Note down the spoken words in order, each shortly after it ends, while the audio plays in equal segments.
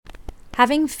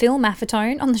Having Phil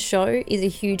Maffetone on the show is a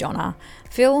huge honour.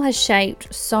 Phil has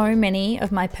shaped so many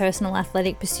of my personal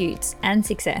athletic pursuits and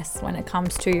success when it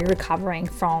comes to recovering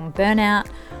from burnout,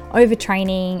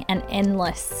 overtraining, and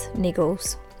endless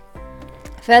niggles.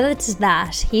 Further to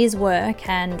that, his work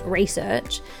and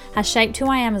research has shaped who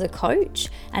I am as a coach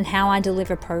and how I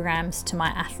deliver programs to my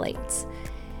athletes.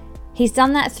 He's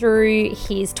done that through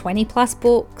his 20 plus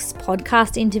books,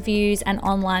 podcast interviews, and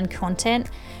online content,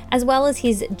 as well as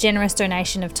his generous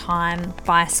donation of time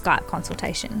via Skype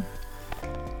consultation.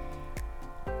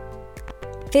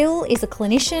 Phil is a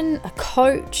clinician, a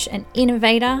coach, an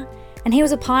innovator, and he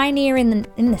was a pioneer in the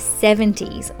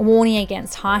 70s, warning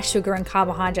against high sugar and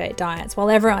carbohydrate diets while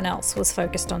everyone else was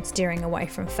focused on steering away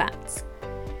from fats.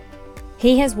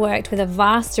 He has worked with a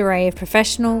vast array of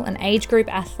professional and age group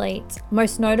athletes.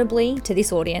 Most notably to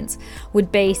this audience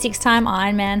would be 6-time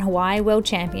Ironman Hawaii World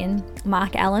Champion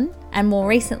Mark Allen and more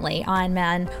recently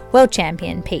Ironman World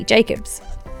Champion Pete Jacobs.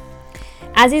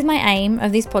 As is my aim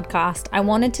of this podcast, I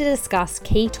wanted to discuss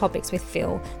key topics with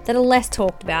Phil that are less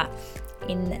talked about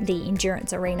in the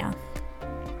endurance arena.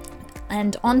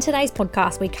 And on today's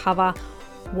podcast, we cover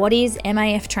what is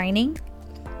MAF training,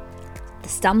 the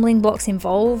stumbling blocks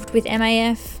involved with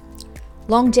MAF,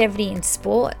 longevity in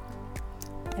sport,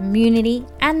 immunity,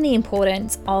 and the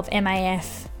importance of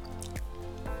MAF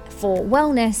for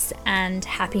wellness and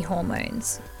happy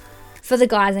hormones for the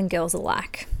guys and girls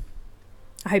alike.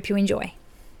 I hope you enjoy.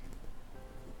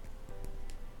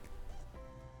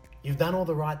 You've done all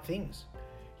the right things.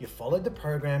 You followed the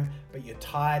program, but you're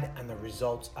tired and the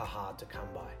results are hard to come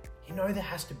by. You know there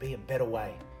has to be a better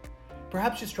way.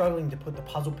 Perhaps you're struggling to put the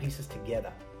puzzle pieces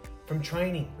together, from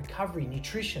training, recovery,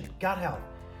 nutrition, gut health,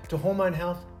 to hormone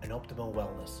health and optimal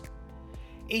wellness.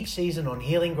 Each season on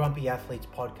Healing Grumpy Athletes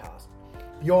podcast,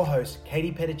 your host,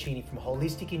 Katie Petticini from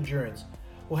Holistic Endurance,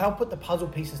 will help put the puzzle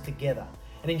pieces together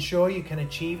and ensure you can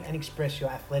achieve and express your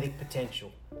athletic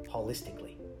potential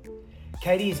holistically.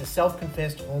 Katie is a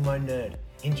self-confessed hormone nerd,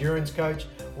 endurance coach,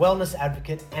 wellness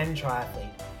advocate, and triathlete,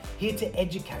 here to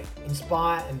educate,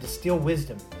 inspire, and distill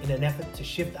wisdom in an effort to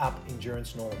shift up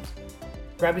endurance norms.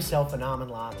 Grab yourself an almond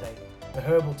latte, a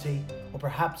herbal tea, or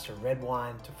perhaps a red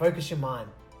wine to focus your mind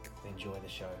and enjoy the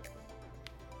show.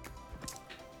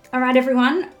 All right,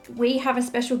 everyone, we have a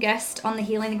special guest on the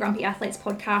Healing the Grumpy Athletes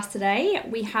podcast today.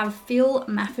 We have Phil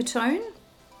Maffetone.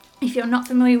 If you're not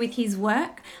familiar with his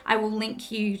work, I will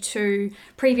link you to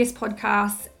previous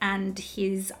podcasts and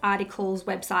his articles,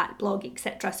 website, blog,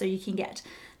 etc. so you can get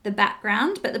the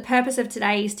background. But the purpose of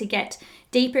today is to get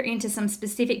deeper into some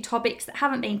specific topics that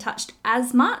haven't been touched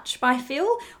as much by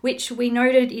Phil, which we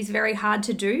noted is very hard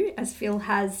to do, as Phil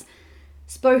has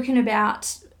spoken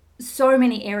about so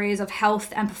many areas of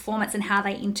health and performance and how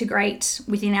they integrate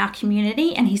within our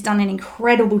community, and he's done an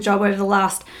incredible job over the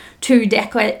last 2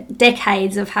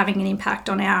 decades of having an impact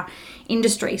on our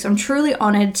industry. So I'm truly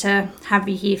honoured to have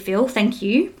you here, Phil. Thank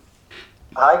you.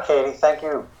 Hi, Katie. Thank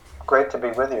you. Great to be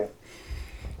with you.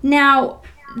 Now,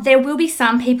 there will be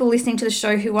some people listening to the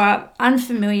show who are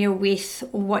unfamiliar with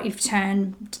what you've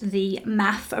termed the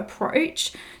MAF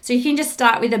approach. So you can just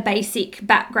start with a basic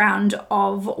background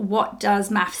of what does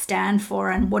MAF stand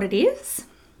for and what it is?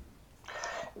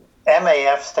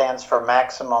 MAF stands for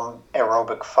maximum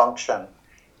aerobic function,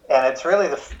 and it's really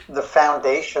the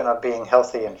foundation of being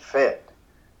healthy and fit.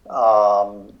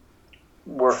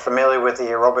 We're familiar with the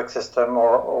aerobic system,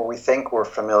 or we think we're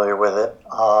familiar with it.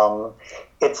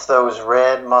 It's those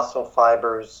red muscle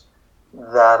fibers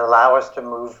that allow us to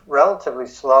move relatively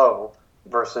slow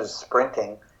versus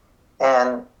sprinting.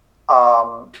 And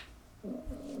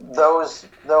those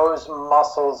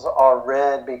muscles are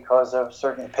red because of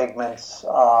certain pigments,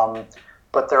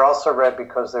 but they're also red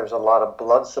because there's a lot of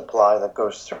blood supply that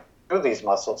goes through these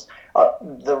muscles.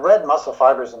 The red muscle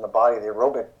fibers in the body, the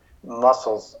aerobic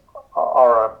muscles,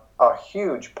 are a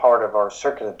huge part of our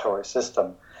circulatory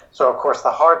system. So, of course,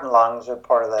 the heart and lungs are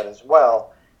part of that as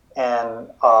well. And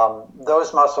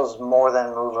those muscles more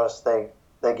than move us. They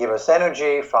give us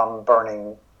energy from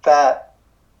burning fat.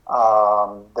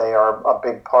 They are a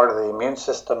big part of the immune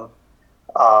system,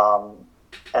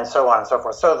 and so on and so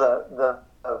forth. So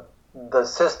the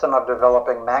system of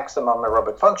developing maximum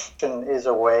aerobic function is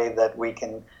a way that we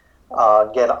can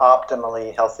get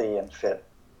optimally healthy and fit.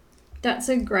 That's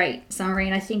a great summary,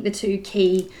 and I think the 2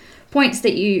 key points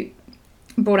that you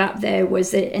brought up there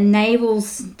was it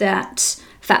enables that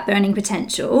fat burning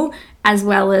potential as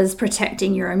well as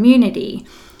protecting your immunity.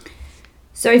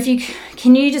 So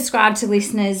can you describe to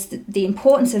listeners the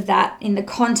importance of that in the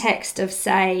context of,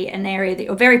 say, an area that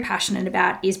you're very passionate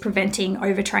about is preventing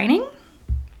overtraining?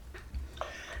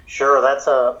 Sure, that's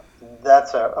a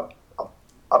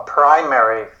a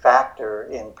primary factor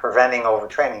in preventing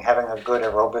overtraining, having a good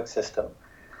aerobic system.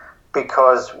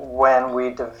 Because when we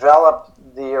develop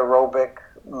the aerobic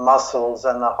muscles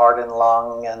and the heart and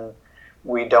lung, and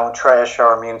we don't trash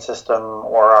our immune system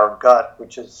or our gut,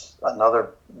 which is another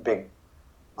big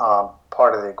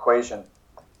part of the equation,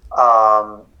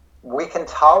 we can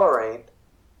tolerate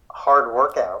hard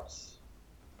workouts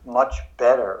much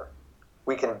better.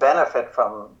 We can benefit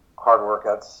from hard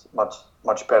workouts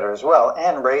much better as well,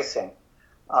 and racing.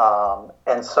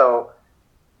 And so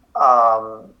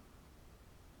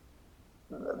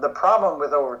the problem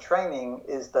with overtraining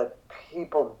is that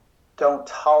people don't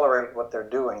tolerate what they're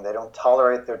doing. They don't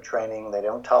tolerate their training. They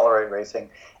don't tolerate racing.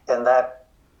 And that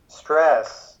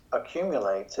stress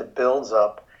accumulates. It builds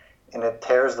up, and it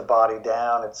tears the body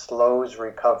down. It slows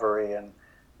recovery. And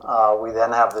we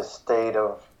then have this state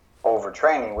of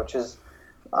overtraining, which is,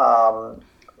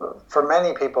 for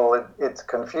many people, it's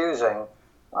confusing.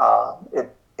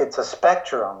 It's a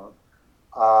spectrum.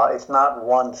 It's not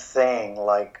one thing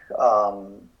like,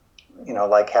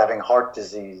 like having heart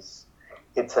disease.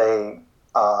 It's a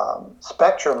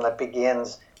spectrum that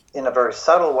begins in a very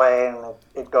subtle way, and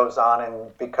it goes on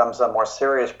and becomes a more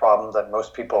serious problem that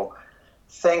most people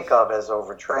think of as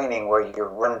overtraining, where you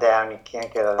run down, you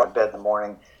can't get out of bed in the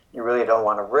morning, you really don't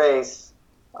want to race,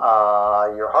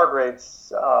 your heart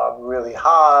rate's really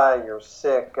high, you're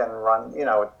sick and run,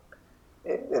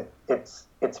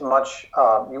 it's much,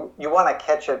 you want to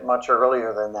catch it much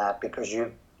earlier than that, because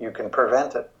you can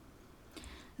prevent it.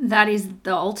 That is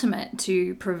the ultimate,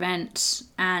 to prevent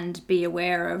and be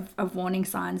aware of warning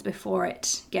signs before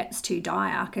it gets too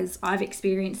dire, because I've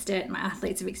experienced it, my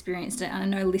athletes have experienced it, and I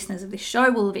know listeners of this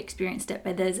show will have experienced it,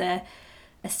 but there's a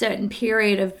certain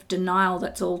period of denial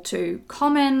that's all too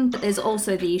common, but there's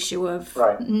also the issue of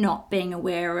not being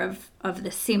aware of the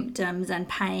symptoms and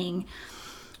paying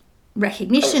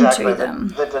recognition to them.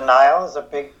 The denial is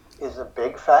a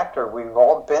big factor. We've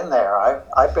all been there.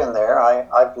 I've been there.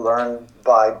 I've learned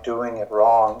by doing it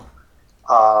wrong.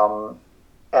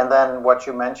 And then what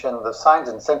you mentioned, the signs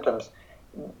and symptoms,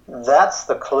 that's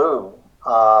the clue.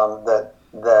 That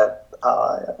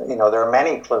there are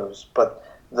many clues, but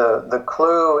the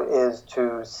clue is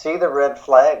to see the red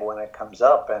flag when it comes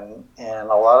up, and a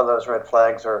lot of those red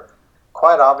flags are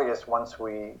quite obvious once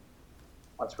we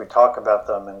talk about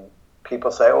them, and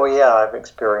people say, "Oh yeah, I've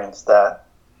experienced that."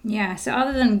 Yeah, so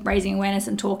other than raising awareness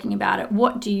and talking about it,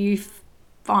 what do you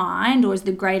find, or is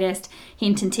the greatest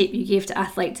hint and tip you give to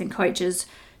athletes and coaches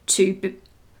to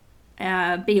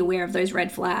be aware of those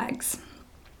red flags?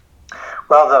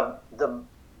 Well,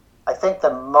 I think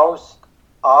the most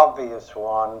obvious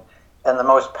one and the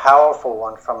most powerful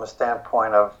one from a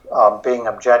standpoint of being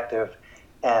objective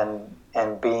and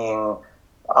being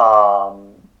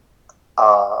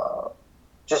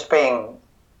just being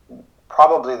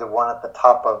probably the one at the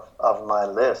top of my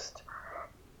list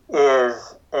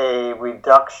is a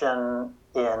reduction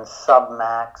in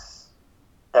submax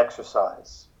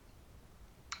exercise.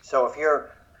 So if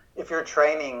you're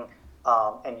training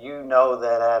and you know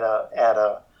that at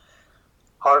a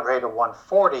heart rate of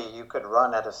 140 you could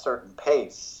run at a certain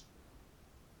pace,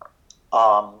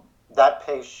 that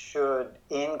pace should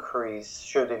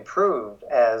improve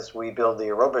as we build the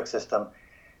aerobic system.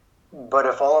 But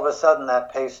if all of a sudden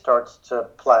that pace starts to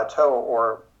plateau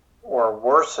or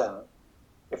worsen,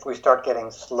 if we start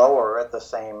getting slower at the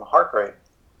same heart rate,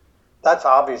 that's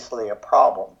obviously a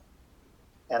problem.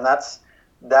 And that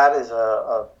is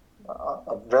a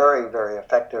very, very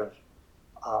effective,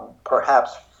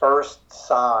 perhaps first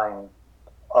sign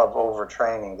of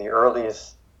overtraining, the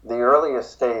earliest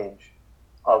stage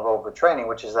of overtraining,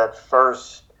 which is that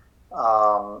first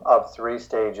of three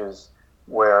stages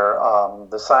where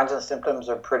the signs and symptoms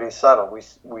are pretty subtle.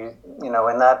 We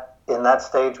in that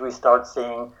stage we start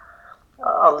seeing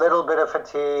a little bit of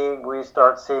fatigue. We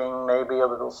start seeing maybe a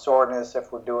little soreness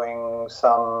if we're doing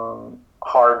some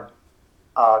hard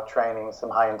training, some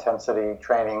high intensity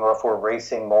training, or if we're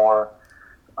racing more.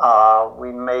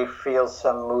 We may feel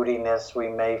some moodiness. We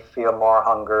may feel more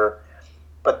hunger,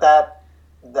 but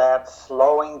that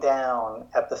slowing down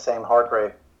at the same heart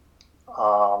rate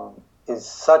is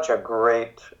such a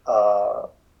great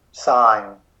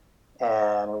sign.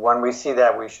 And when we see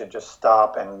that, we should just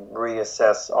stop and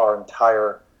reassess our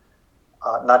entire,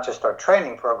 not just our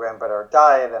training program, but our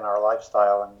diet and our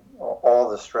lifestyle and all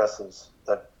the stresses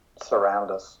that surround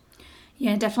us.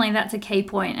 Yeah, definitely that's a key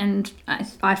point. And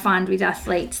I find with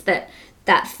athletes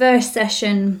that first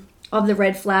session of the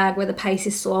red flag where the pace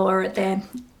is slower at their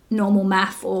normal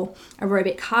MAF or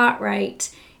aerobic heart rate,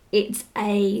 it's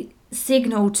a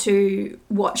signal to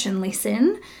watch and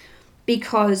listen,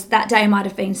 because that day might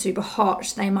have been super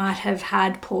hot. They might have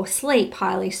had poor sleep,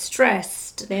 highly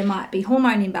stressed. There might be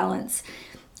hormone imbalance.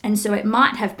 And so it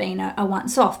might have been a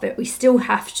once off, but we still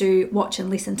have to watch and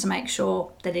listen to make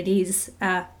sure that it is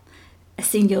a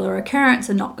singular occurrence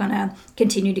and not going to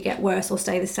continue to get worse or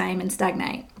stay the same and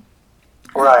stagnate.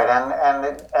 Right,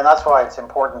 and that's why it's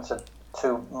important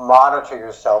to monitor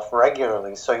yourself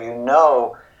regularly, so you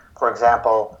know, for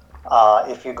example,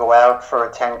 if you go out for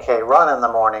a 10K run in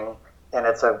the morning and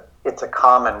it's a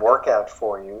common workout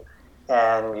for you,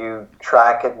 and you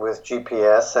track it with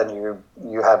GPS and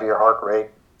you have your heart rate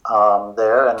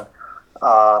there, and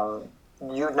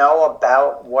you know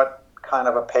about what kind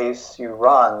of a pace you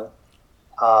run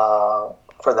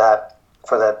for that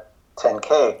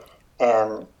 10K,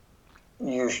 and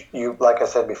you like I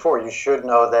said before, you should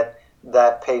know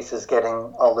that pace is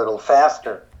getting a little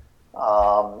faster,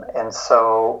 and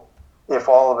so if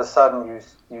all of a sudden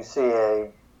you see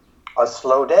a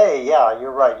slow day, yeah,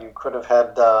 you're right. You could have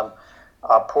had a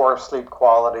poor sleep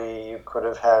quality. You could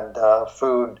have had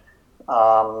food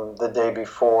the day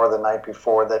before, the night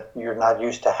before, that you're not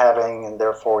used to having, and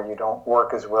therefore you don't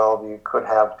work as well. You could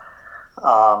have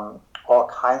all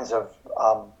kinds of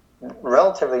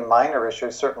relatively minor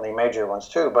issues, certainly major ones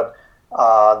too, but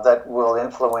that will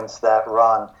influence that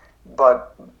run.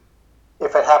 But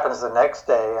if it happens the next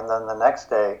day and then the next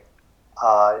day,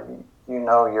 you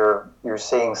know you're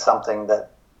seeing something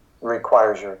that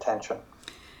requires your attention.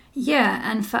 Yeah,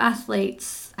 and for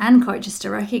athletes and coaches to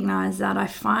recognize that, I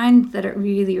find that it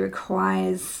really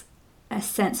requires a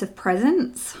sense of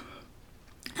presence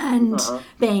and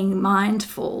being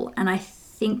mindful. And I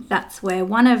think that's where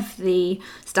one of the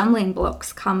stumbling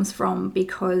blocks comes from,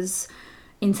 because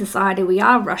in society we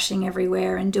are rushing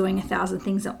everywhere and doing 1,000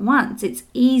 things at once. It's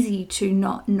easy to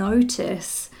not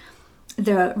notice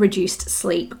the reduced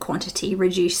sleep quantity,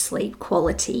 reduced sleep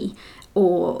quality,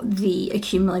 or the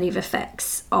accumulative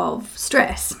effects of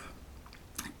stress.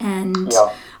 And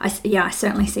I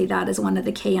certainly see that as one of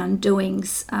the key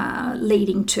undoings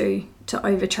leading to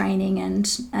overtraining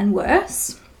and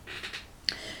worse.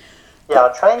 Yeah,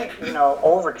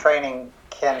 overtraining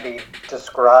can be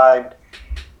described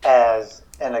as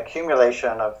an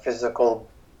accumulation of physical,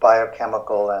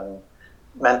 biochemical, and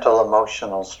mental,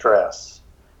 emotional stress.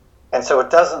 And so it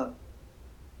doesn't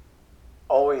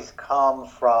always come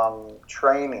from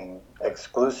training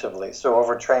exclusively. So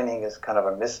overtraining is kind of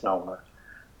a misnomer.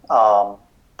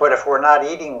 But if we're not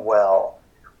eating well,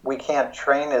 we can't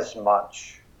train as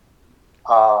much.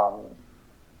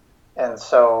 And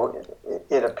so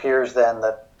it appears then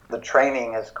that the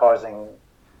training is causing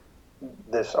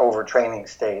this overtraining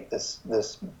state, this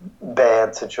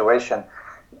bad situation.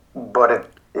 But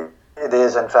it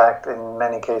is, in fact, in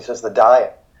many cases, the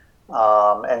diet.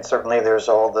 And certainly there's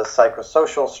all the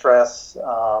psychosocial stress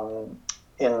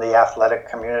in the athletic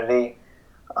community.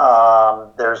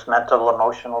 There's mental,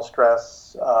 emotional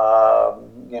stress.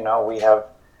 We have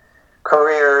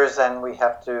careers and we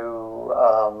have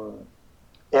to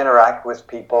interact with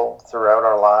people throughout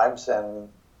our lives, and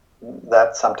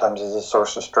that sometimes is a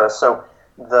source of stress. So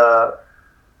the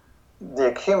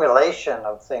accumulation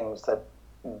of things that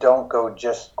don't go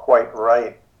just quite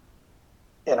right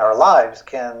in our lives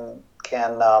can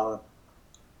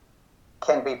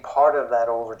be part of that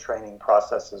overtraining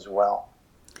process as well.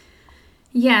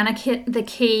 Yeah, and the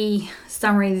key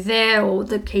summary there, or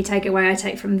the key takeaway I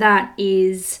take from that,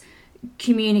 is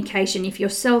communication. If you're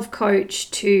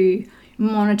self-coached, to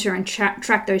monitor and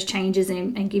track those changes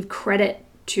and give credit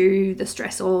to the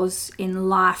stressors in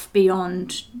life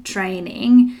beyond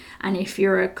training. And if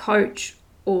you're a coach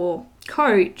or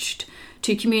coached,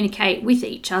 to communicate with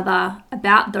each other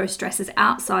about those stresses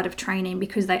outside of training,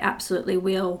 because they absolutely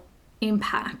will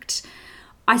impact.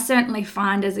 I certainly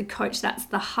find as a coach that's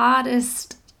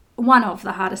one of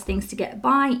the hardest things to get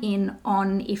buy-in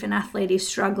on if an athlete is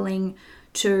struggling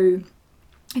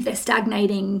if they're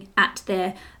stagnating at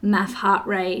their MAF heart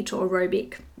rate or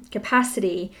aerobic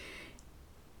capacity,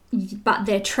 but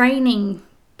their training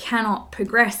cannot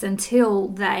progress until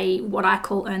they, what I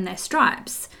call, earn their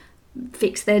stripes.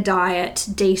 Fix their diet,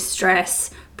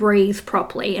 de-stress, breathe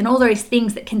properly, and all those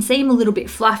things that can seem a little bit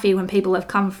fluffy when people have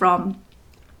come from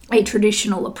a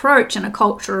traditional approach and a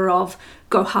culture of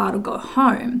go hard or go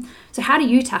home. So how do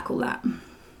you tackle that?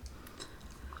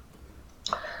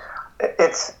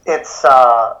 It's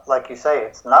like you say,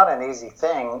 it's not an easy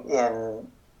thing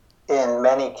in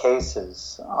many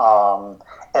cases.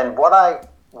 And what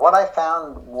I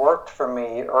found worked for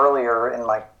me earlier in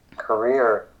my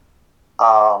career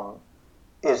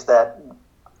is that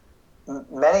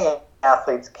many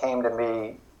athletes came to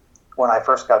me when I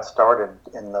first got started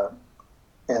in the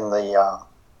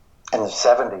in the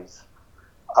 70s,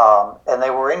 and they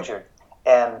were injured.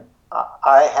 And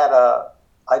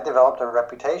I developed a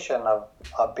reputation of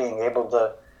being able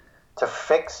to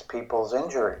fix people's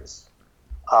injuries.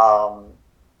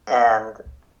 And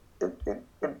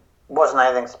it wasn't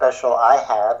anything special I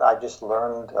had. I just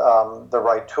learned the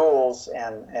right tools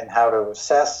and how to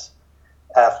assess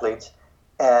athletes.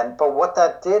 But what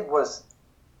that did was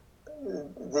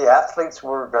the athletes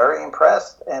were very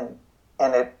impressed, and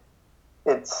it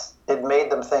made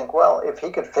them think, well, if he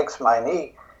could fix my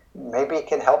knee, maybe he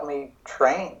can help me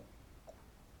train.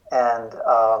 And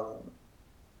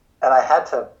I had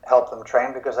to help them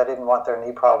train because I didn't want their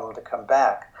knee problem to come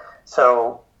back.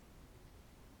 So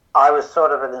I was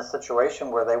sort of in a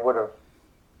situation where they would have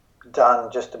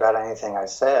done just about anything I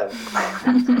said,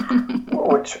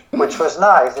 which was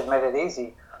nice. It made it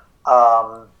easy.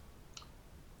 But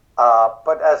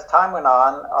as time went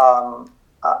on,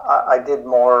 I did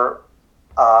more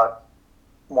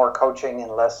coaching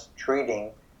and less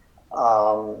treating.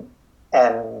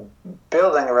 And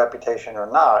building a reputation or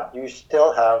not, you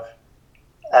still have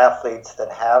athletes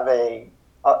that have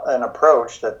an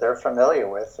approach that they're familiar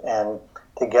with, and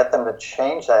to get them to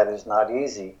change that is not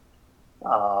easy.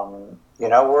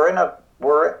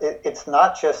 It's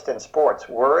not just in sports.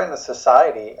 We're in a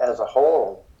society as a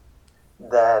whole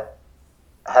that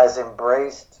has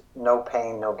embraced no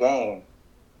pain, no gain.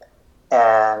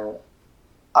 And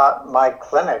my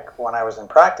clinic, when I was in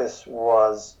practice,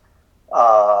 was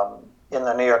in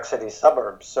the New York City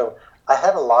suburbs. So I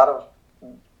had a lot of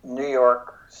New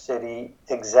York City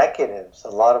executives, a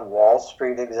lot of Wall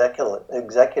Street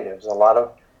executives, a lot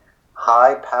of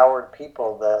high-powered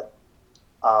people that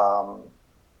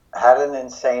had an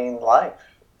insane life,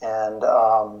 and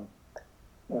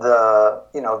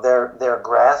their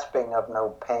grasping of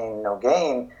no pain, no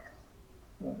gain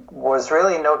was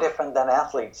really no different than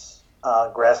athletes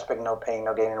grasping no pain,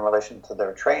 no gain in relation to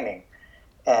their training.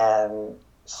 And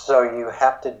so you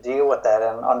have to deal with that,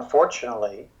 and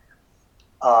unfortunately,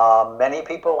 many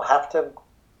people have to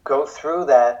go through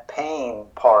that pain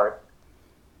part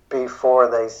before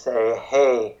they say,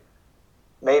 hey,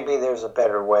 maybe there's a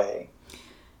better way.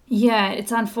 Yeah,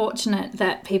 it's unfortunate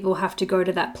that people have to go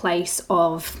to that place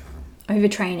of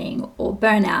overtraining or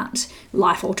burnout,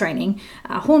 life-altering,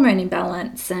 hormone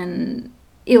imbalance and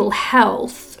ill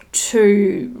health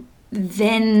to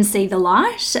then see the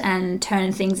light and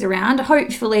turn things around.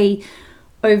 Hopefully,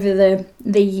 over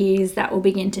the years, that will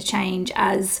begin to change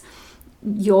as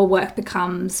your work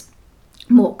becomes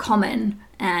more common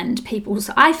and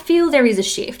I feel there is a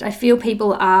shift. I feel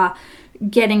people are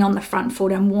getting on the front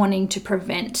foot and wanting to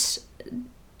prevent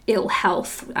ill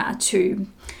health, to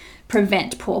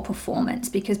prevent poor performance,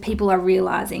 because people are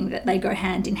realizing that they go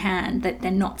hand in hand, that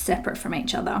they're not separate from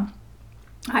each other.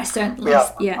 I certainly,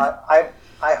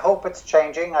 I hope it's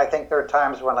changing. I think there are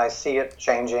times when I see it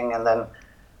changing, and then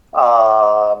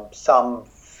some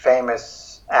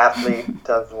famous athlete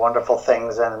does wonderful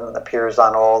things and appears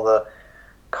on all the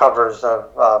covers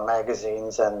of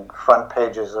magazines and front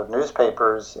pages of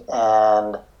newspapers,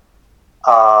 and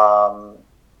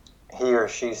he or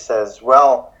she says,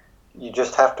 well, you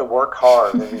just have to work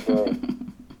hard every day.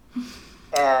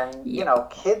 And,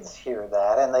 kids hear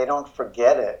that and they don't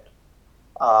forget it.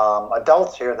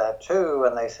 Adults hear that too,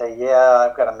 and they say, yeah,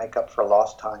 I've got to make up for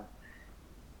lost time.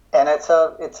 And it's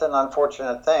an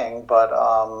unfortunate thing, but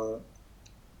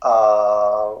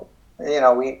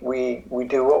we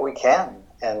do what we can,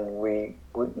 and we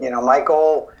my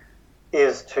goal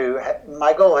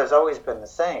has always been the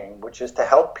same, which is to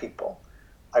help people.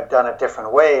 I've done it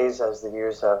different ways as the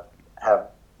years have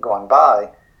gone by,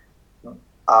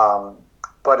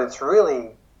 but it's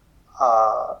really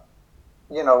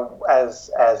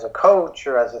as a coach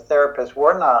or as a therapist,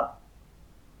 we're not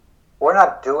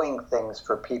doing things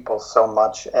for people so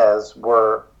much as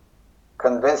we're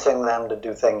convincing them to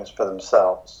do things for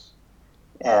themselves.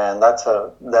 And that's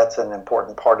an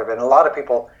important part of it. And a lot of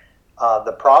people,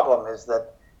 the problem is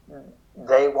that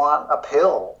they want a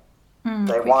pill.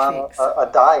 They want a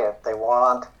diet. They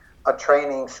want a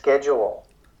training schedule.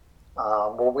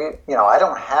 I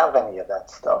don't have any of that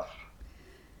stuff.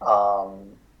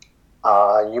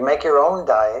 You make your own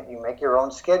diet, you make your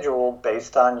own schedule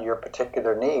based on your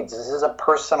particular needs. This is a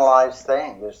personalized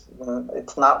thing.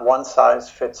 It's not one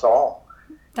size fits all.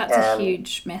 That's a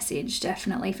huge message,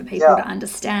 definitely, for people to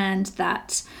understand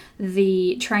that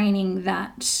the training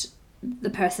that the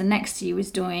person next to you is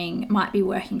doing might be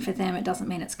working for them. It doesn't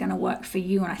mean it's going to work for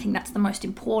you. And I think that's the most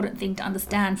important thing to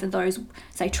understand for those,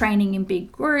 say, training in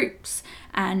big groups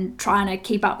and trying to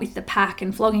keep up with the pack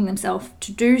and flogging themselves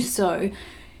to do so,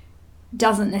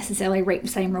 doesn't necessarily reap the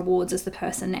same rewards as the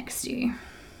person next to you.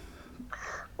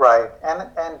 Right,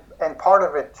 and part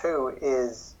of it too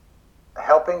is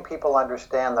helping people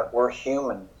understand that we're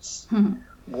humans.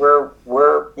 We're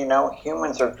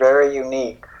humans are very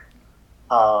unique.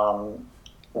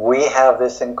 We have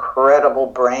this incredible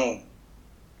brain.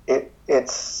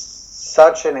 It's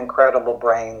such an incredible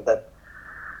brain that,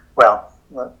 well,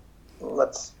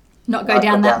 let's not go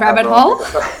down that rabbit hole.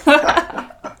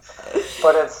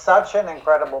 But it's such an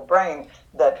incredible brain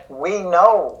that we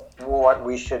know what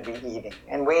we should be eating,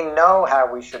 and we know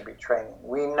how we should be training.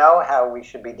 We know how we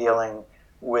should be dealing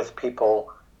with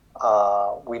people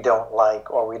we don't like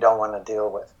or we don't want to deal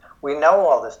with. We know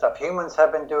all this stuff. Humans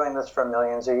have been doing this for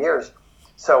millions of years.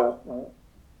 So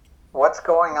what's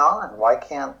going on? Why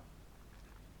can't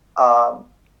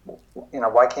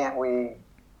why can't we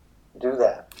do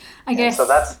that? I guess. And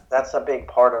so that's a big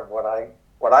part of what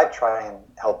I try and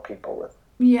help people with.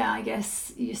 Yeah, I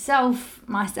guess yourself,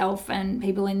 myself, and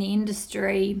people in the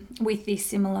industry with this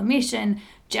similar mission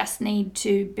just need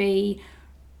to be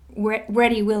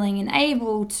ready, willing, and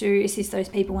able to assist those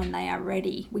people when they are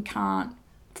ready. We can't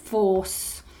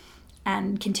force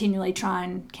and continually try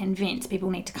and convince. People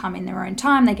need to come in their own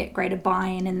time. They get greater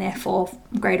buy-in and therefore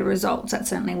greater results. That's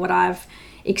certainly what I've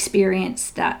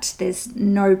experienced, that there's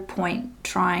no point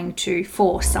trying to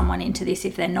force someone into this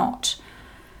if they're not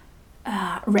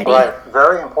ready. Right,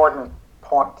 very important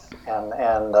point. And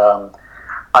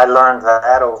I learned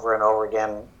that over and over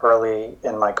again early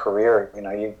in my career.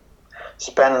 You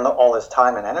spend all this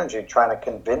time and energy trying to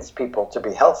convince people to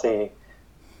be healthy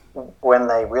when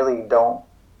they really don't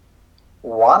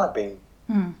want to be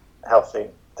healthy.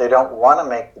 They don't want to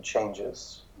make the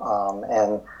changes.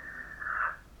 And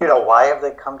why have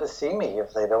they come to see me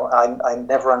if they don't? I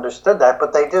never understood that,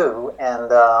 but they do, and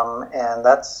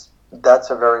that's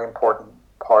a very important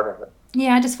part of it.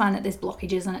 Yeah, I just find that there's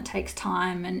blockages and it takes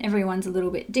time, and everyone's a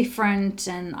little bit different.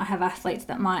 And I have athletes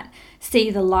that might see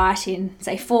the light in,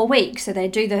 say, 4 weeks. So they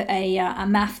do a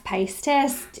MAF pace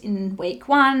test in week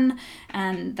 1,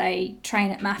 and they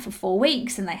train at MAF for 4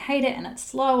 weeks, and they hate it, and it's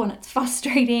slow, and it's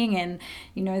frustrating, and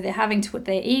they're having to put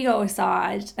their ego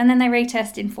aside. And then they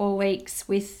retest in 4 weeks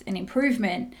with an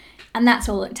improvement, and that's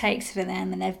all it takes for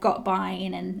them, and they've got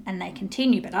buy-in and they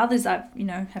continue. But others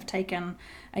have taken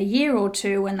a year or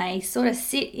two, when they sort of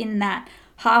sit in that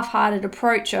half-hearted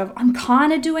approach of, I'm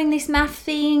kind of doing this MAF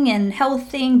thing and health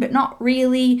thing, but not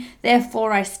really.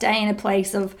 Therefore, I stay in a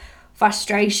place of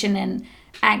frustration and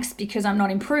angst because I'm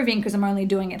not improving, because I'm only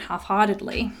doing it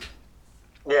half-heartedly.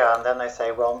 Yeah, and then they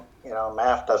say, well,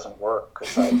 MAF doesn't work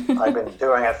because I've been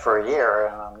doing it for a year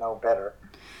and I'm no better.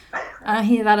 I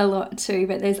hear that a lot too,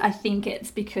 but I think it's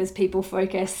because people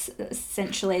focus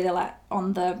essentially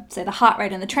on the heart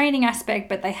rate and the training aspect,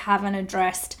 but they haven't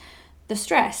addressed the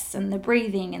stress and the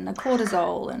breathing and the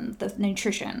cortisol and the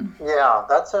nutrition. Yeah,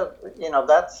 that's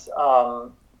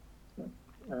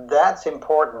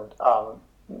important.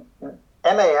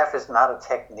 MAF is not a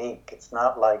technique. It's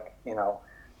not like an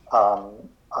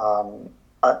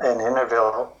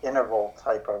interval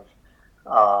type of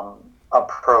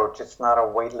approach. It's not a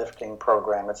weightlifting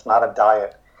program. It's not a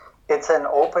diet. It's an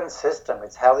open system.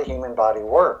 It's how the human body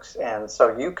works. And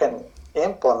so you can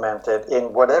implement it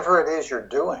in whatever it is you're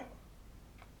doing.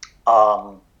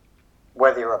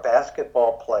 Whether you're a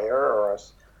basketball player or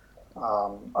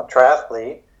a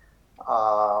triathlete,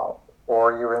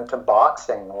 or you're into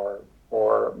boxing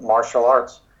or martial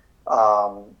arts,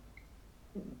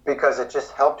 because it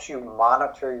just helps you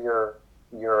monitor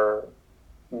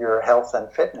your health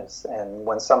and fitness, and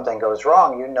when something goes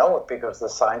wrong, you know it because the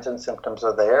signs and symptoms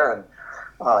are there, and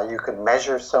you can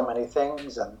measure so many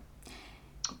things, and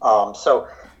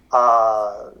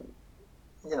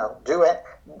do it.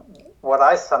 What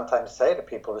I sometimes say to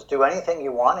people is, do anything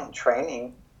you want in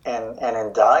training and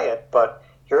in diet, but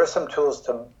here are some tools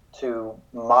to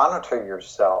monitor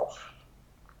yourself.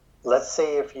 Let's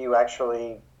see if you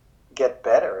actually get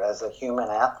better as a human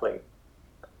athlete.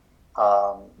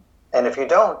 And if you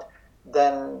don't,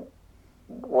 then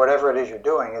whatever it is you're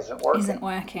doing isn't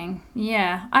working.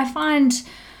 Yeah. I find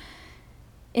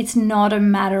it's not a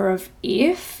matter of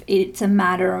if, it's a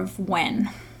matter of when.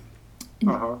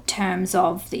 In terms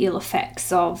of the ill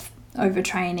effects of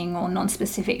overtraining or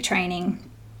non-specific training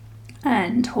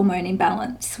and hormone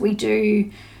imbalance. We do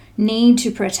need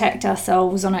to protect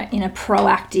ourselves in a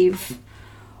proactive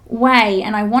way.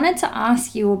 And I wanted to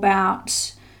ask you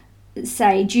about,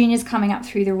 say, juniors coming up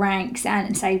through the ranks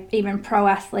and, say, even pro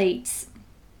athletes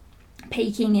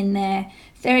peaking in their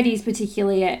 30s,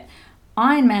 particularly at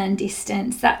Ironman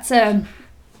distance. That's a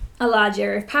large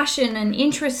area of passion and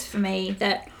interest for me,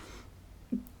 that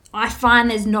I find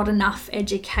there's not enough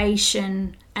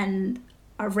education and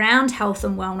around health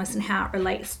and wellness and how it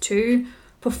relates to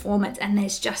performance. And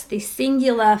there's just this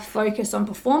singular focus on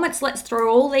performance. Let's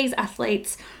throw all these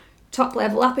athletes top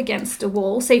level up against a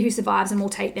wall, see who survives, and we'll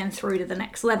take them through to the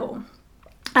next level.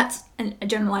 That's a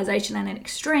generalization and an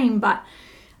extreme, but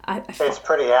it's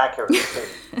pretty accurate too.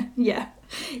 Yeah,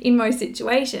 in most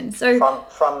situations. So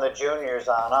from the juniors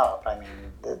on up, I mean,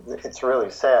 it's really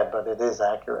sad, but it is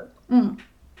accurate.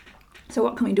 So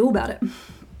what can we do about it?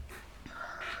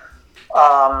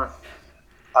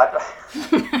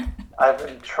 I've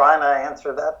been trying to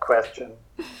answer that question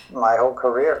my whole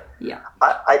career. Yeah.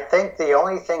 I think the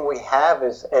only thing we have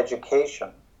is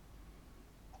education.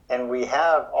 And we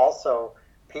have also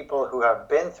people who have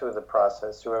been through the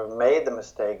process, who have made the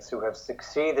mistakes, who have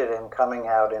succeeded in coming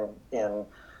out in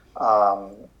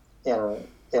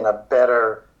a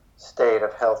better state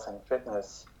of health and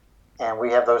fitness. And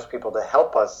we have those people to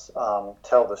help us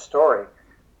tell the story.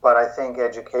 But I think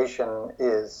education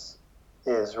is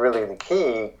really the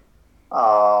key.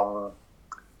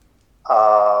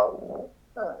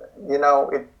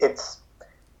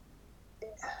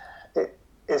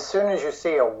 As soon as you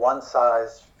see a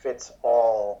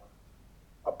one-size-fits-all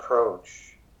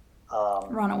approach,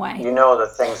 run away. You know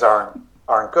that things aren't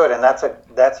good, and that's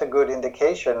a good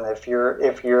indication if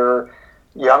your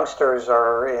youngsters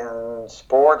are in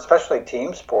sports, especially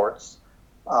team sports.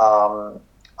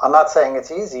 I'm not saying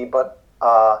it's easy, but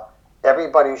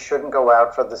everybody shouldn't go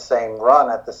out for the same run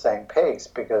at the same pace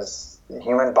because the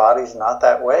human body's not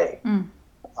that way.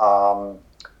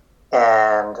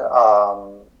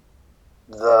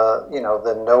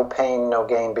 The no pain, no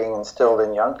gain being instilled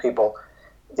in young people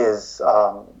is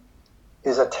a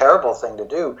terrible thing to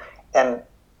do. And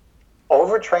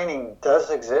overtraining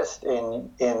does exist in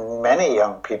many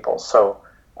young people. So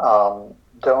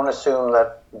don't assume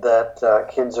that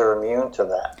kids are immune to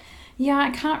that. Yeah, I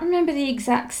can't remember the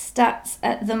exact stats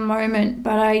at the moment,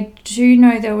 but I do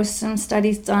know there was some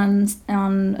studies done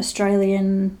on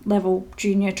Australian level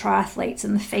junior triathletes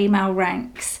in the female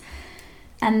ranks.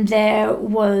 And there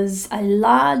was a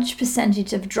large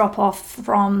percentage of drop-off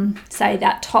from, say,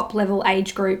 that top-level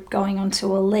age group going on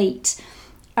to elite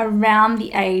around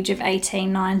the age of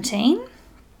 18, 19.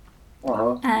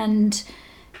 And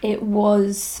it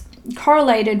was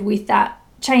correlated with that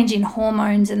change in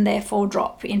hormones and therefore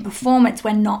drop in performance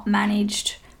when not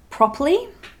managed properly.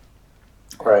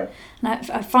 Right. And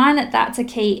I find that that's a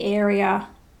key area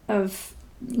of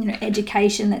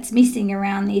education that's missing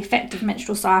around the effect of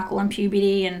menstrual cycle and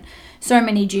puberty, and so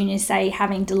many juniors say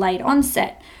having delayed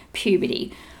onset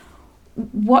puberty.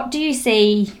 What do you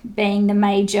see being the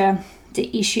major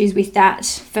issues with that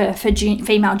for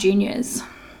female juniors?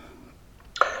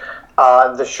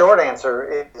 The short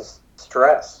answer is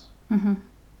stress.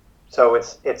 So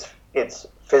it's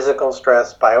physical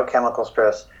stress, biochemical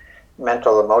stress,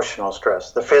 mental, emotional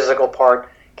stress. The physical part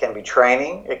can be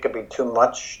training. It could be too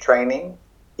much training,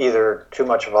 either too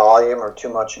much volume or too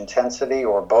much intensity,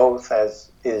 or both,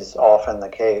 as is often the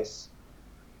case.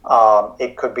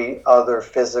 It could be other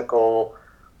physical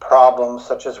problems,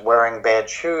 such as wearing bad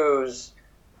shoes,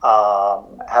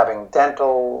 having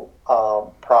dental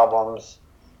problems,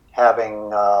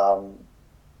 having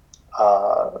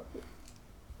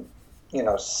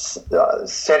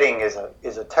sitting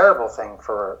is a terrible thing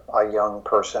for a young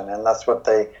person, and that's what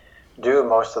they do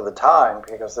most of the time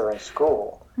because they're in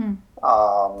school.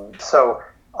 So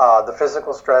the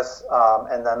physical stress,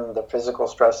 and then the physical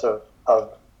stress of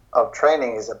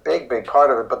training is a big part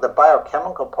of it. But the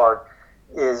biochemical part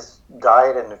is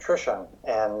diet and nutrition,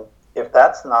 and if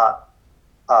that's not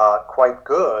quite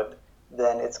good,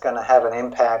 then it's going to have an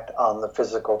impact on the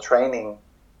physical training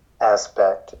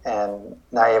aspect, and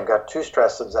now you've got two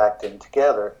stresses acting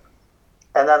together.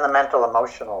 And then the mental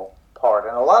emotional part,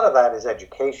 and a lot of that is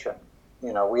education.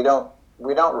 We don't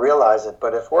realize it,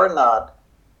 but if we're not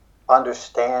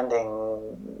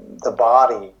understanding the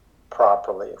body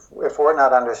properly, if we're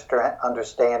not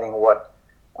understanding what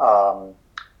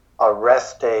a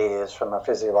rest day is from a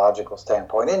physiological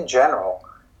standpoint in general,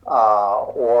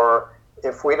 or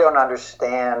if we don't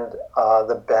understand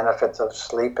the benefits of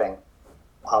sleeping,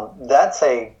 that's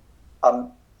a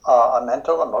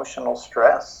mental emotional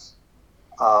stress,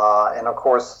 and of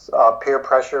course peer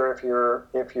pressure.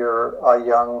 If you're a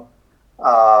young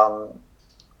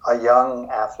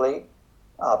athlete,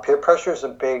 peer pressure is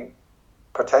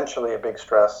potentially a big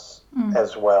stress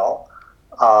as well,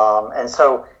 and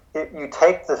so you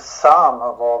take the sum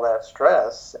of all that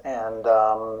stress, and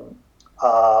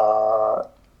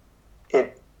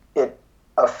it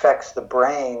affects the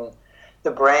brain.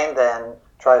 The brain then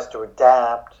tries to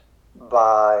adapt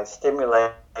by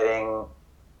stimulating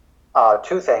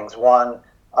two things. One,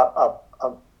 a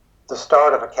the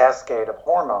start of a cascade of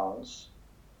hormones,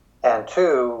 and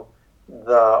two,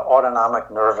 the autonomic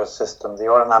nervous system, the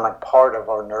autonomic part of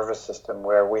our nervous system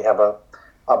where we have a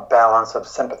balance of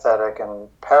sympathetic and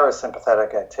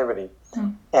parasympathetic activity.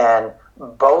 And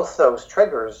both those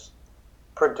triggers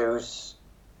produce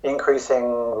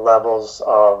increasing levels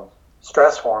of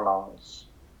stress hormones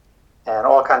and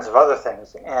all kinds of other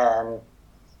things. And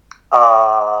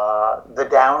the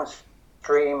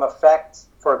downstream effects,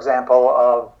 for example,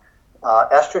 of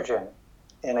estrogen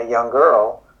in a young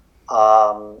girl,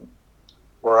 or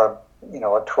a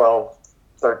 12,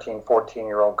 13,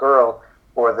 14-year-old girl,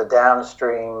 or the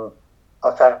downstream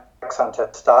effects on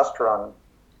testosterone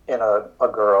in a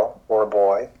girl or a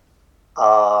boy,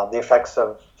 the effects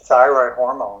of thyroid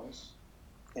hormones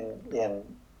in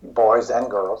boys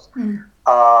and girls,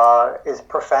 is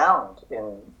profound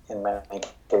in many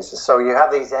cases. So you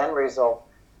have these end result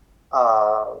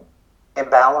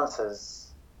imbalances,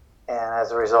 and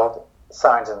as a result,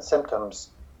 signs and symptoms.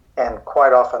 And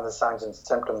quite often the signs and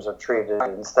symptoms are treated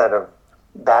instead of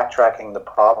backtracking the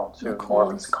problem to more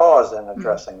of its cause and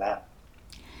addressing that.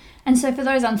 And so for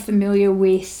those unfamiliar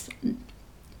with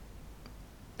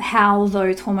how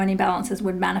those hormone imbalances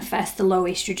would manifest, the low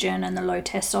estrogen and the low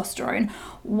testosterone,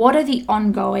 what are the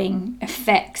ongoing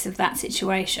effects of that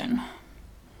situation?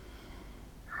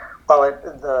 Well,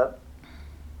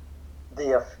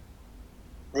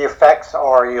 the effects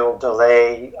are you'll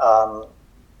delay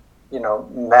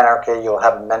menarche, you'll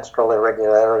have menstrual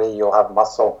irregularity, you'll have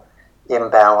muscle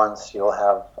imbalance, you'll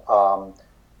have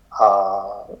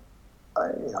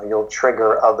you'll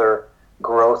trigger other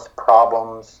growth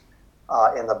problems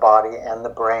in the body and the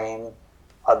brain.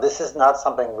 This is not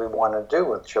something we want to do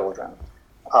with children.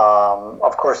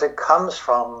 Of course, it comes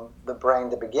from the brain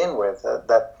to begin with.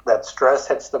 That stress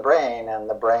hits the brain, and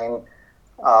the brain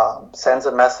sends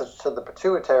a message to the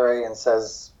pituitary and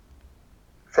says,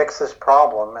 fix this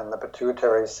problem, and the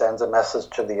pituitary sends a message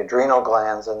to the adrenal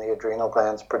glands, and the adrenal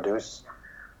glands produce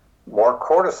more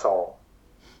cortisol.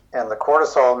 And the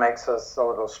cortisol makes us a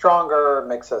little stronger,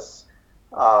 makes us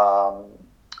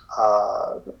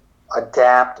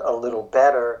adapt a little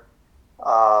better.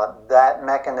 That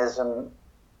mechanism,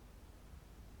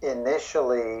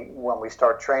 initially, when we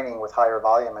start training with higher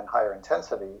volume and higher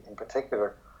intensity in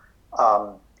particular,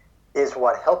 is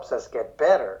what helps us get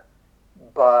better.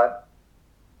 But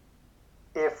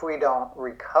if we don't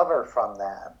recover from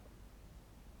that,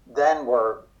 then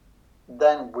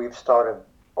we've started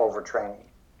overtraining.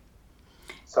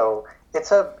 So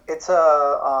it's a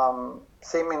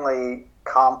seemingly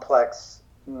complex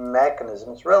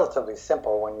mechanism. It's relatively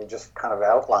simple when you just kind of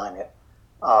outline it.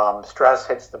 Stress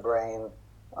hits the brain,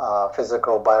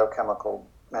 physical, biochemical,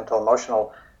 mental,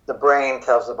 emotional. The brain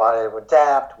tells the body to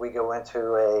adapt. We go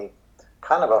into a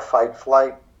kind of a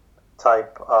fight-flight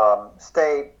type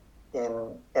state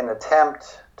in an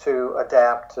attempt to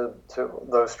adapt to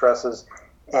those stresses,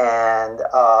 and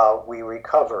we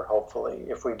recover, hopefully.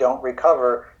 If we don't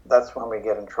recover, that's when we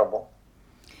get in trouble.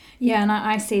 Yeah, and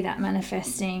I see that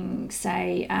manifesting,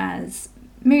 say, as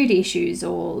mood issues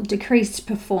or decreased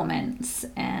performance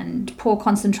and poor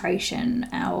concentration,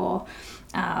 or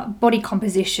body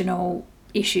compositional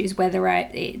issues, whether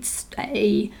it's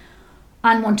a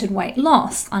unwanted weight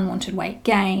loss, unwanted weight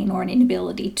gain, or an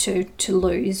inability to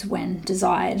lose when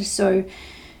desired. So,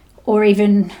 or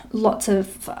even lots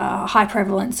of high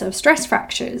prevalence of stress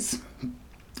fractures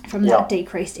from that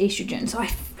decreased estrogen. So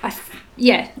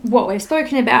what we've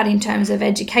spoken about in terms of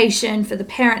education for the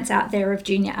parents out there of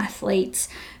junior athletes,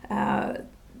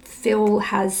 Phil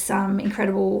has some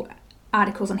incredible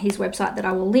articles on his website that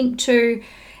I will link to.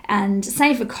 And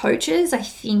same for coaches. I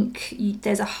think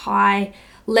there's a high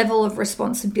level of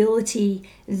responsibility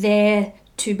there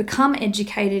to become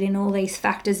educated in all these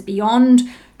factors beyond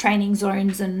training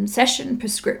zones and session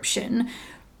prescription,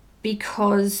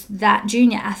 because that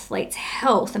junior athlete's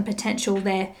health and potential,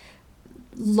 their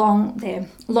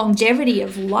longevity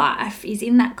of life is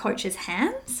in that coach's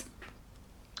hands.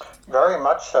 Very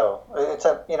much so.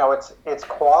 It's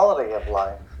quality of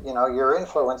life. You're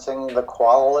influencing the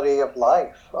quality of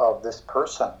life of this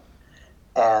person,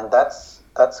 and that's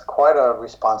quite a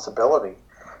responsibility.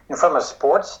 And from a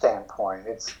sports standpoint,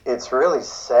 it's really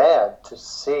sad to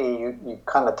see, you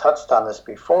kind of touched on this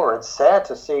before, it's sad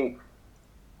to see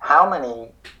how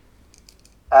many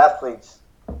athletes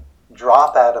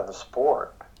drop out of the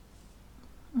sport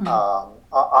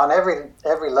on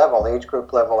every level, age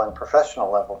group level and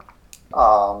professional level.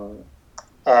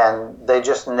 And they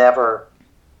just never,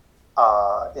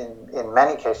 in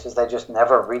many cases, they just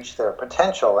never reach their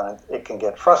potential, and it can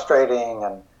get frustrating,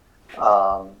 and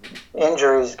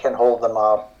Injuries can hold them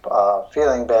up,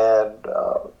 feeling bad,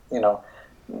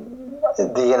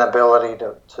 the inability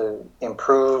to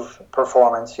improve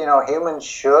performance. Humans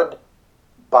should,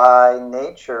 by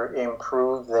nature,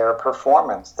 improve their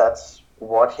performance. That's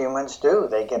what humans do.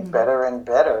 They get better and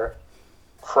better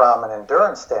from an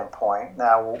endurance standpoint.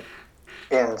 Now,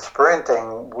 in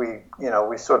sprinting, we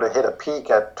sort of hit a peak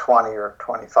at 20 or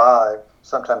 25,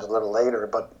 sometimes a little later,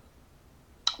 but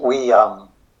we don't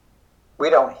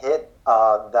hit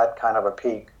that kind of a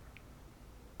peak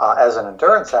as an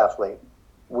endurance athlete,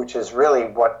 which is really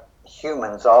what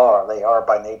humans are. They are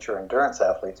by nature endurance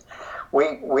athletes.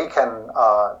 We can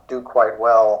do quite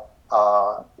well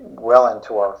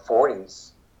into our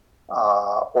 40s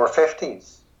or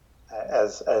 50s,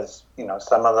 as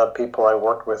some of the people I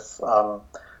worked with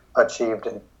achieved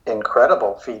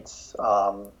incredible feats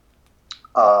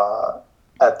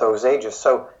at those ages.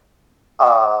 So,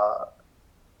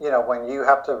 when you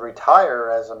have to retire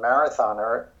as a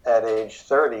marathoner at age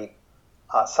 30,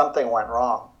 something went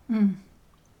wrong.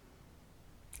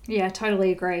 Yeah, I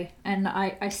totally agree. And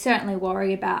I certainly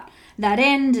worry about that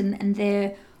end and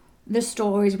the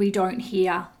stories we don't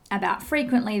hear about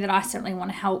frequently that I certainly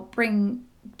want to help bring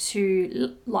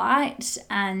to light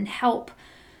and help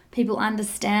people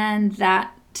understand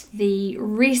that the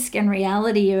risk and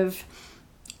reality of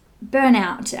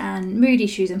burnout and mood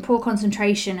issues and poor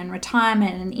concentration and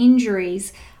retirement and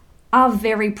injuries are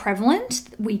very prevalent.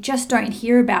 We just don't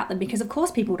hear about them because, of course,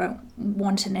 people don't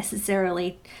want to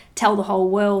necessarily tell the whole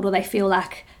world, or they feel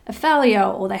like a failure,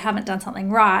 or they haven't done something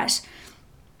right.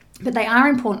 But they are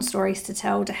important stories to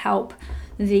tell to help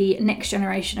the next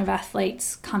generation of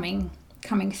athletes coming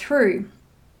through.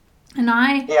 And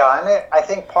I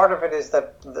think part of it is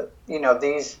that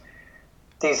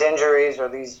these injuries or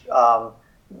these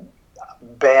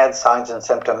bad signs and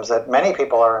symptoms that many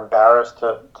people are embarrassed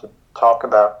to talk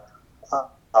about,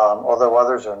 although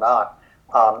others are not.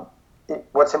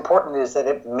 What's important is that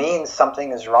it means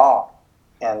something is wrong,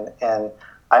 and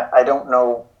I don't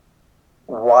know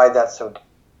why that's so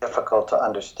difficult to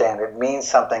understand. It means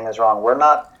something is wrong. We're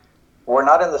not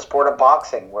in the sport of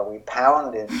boxing where we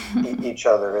pound each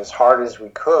other as hard as we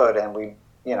could, and we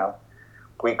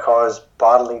cause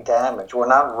bodily damage. We're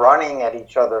not running at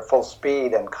each other full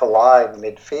speed and collide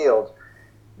midfield.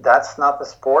 That's not the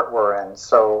sport we're in.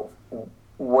 So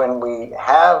when we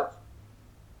have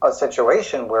a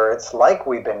situation where it's like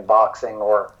we've been boxing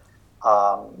or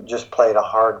just played a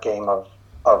hard game of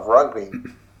rugby,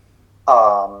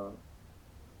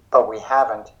 but we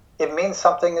haven't, it means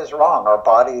something is wrong. Our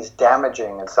body is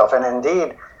damaging itself. And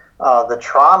indeed, the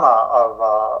trauma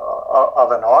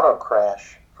of an auto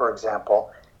crash, for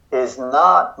example, is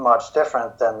not much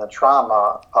different than the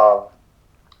trauma of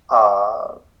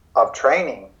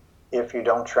training if you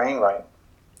don't train right.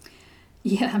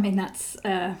 Yeah, I mean, that's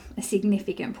a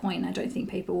significant point. I don't think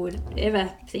people would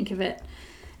ever think of it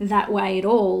that way at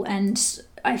all. And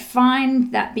I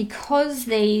find that because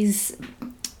these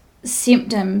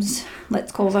symptoms,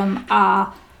 let's call them,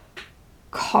 are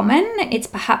common, it's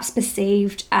perhaps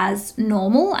perceived as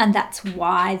normal, and that's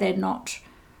why they're not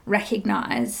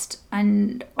recognised.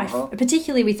 And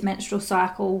particularly with menstrual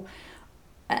cycle,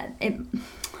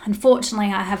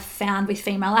 unfortunately, I have found with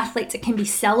female athletes it can be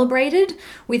celebrated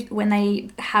when they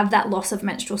have that loss of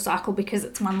menstrual cycle because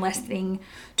it's one less thing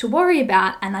to worry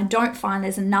about. And I don't find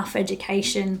there's enough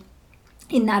education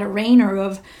in that arena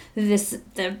of the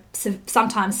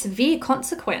sometimes severe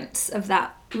consequence of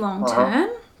that long term.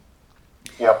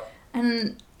 Yep.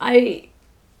 And it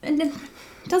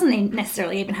doesn't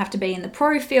necessarily even have to be in the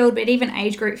pro field, but even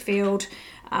age group field,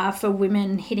 for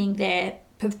women hitting their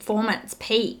performance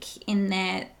peak in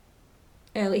their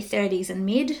early 30s and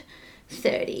mid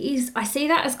 30s, I see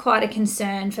that as quite a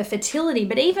concern for fertility.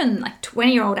 But even like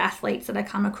 20-year-old athletes that I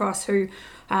come across who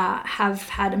have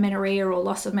had amenorrhea or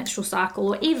loss of menstrual cycle,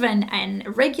 or even an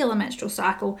irregular menstrual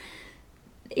cycle,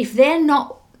 if they're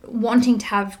not wanting to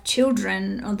have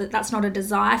children, or that's not a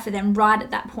desire for them right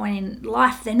at that point in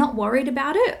life, they're not worried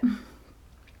about it.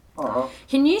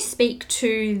 Can you speak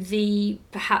to the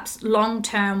perhaps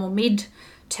long-term or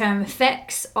mid-term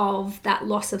effects of that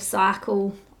loss of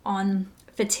cycle on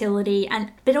fertility,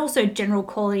 but also general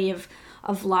quality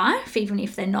of life, even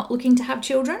if they're not looking to have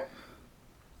children?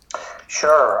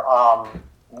 Sure.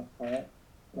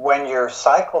 When your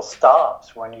cycle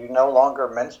stops, when you no longer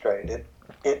menstruate,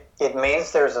 it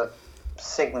means there's a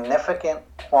significant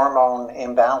hormone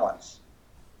imbalance.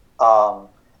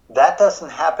 That doesn't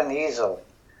happen easily.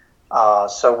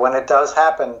 So when it does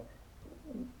happen,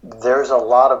 there's a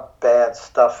lot of bad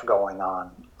stuff going on,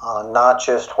 not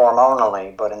just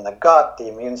hormonally, but in the gut, the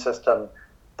immune system,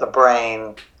 the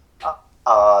brain,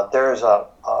 there's a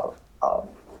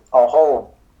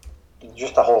whole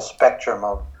spectrum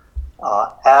of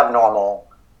abnormal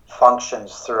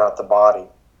functions throughout the body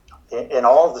in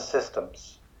all the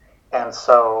systems. And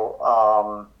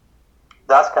so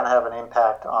that's going to have an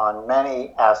impact on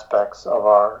many aspects of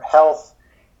our health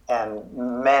and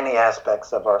many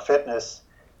aspects of our fitness,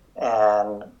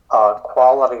 and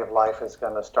quality of life is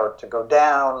going to start to go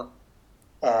down,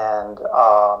 and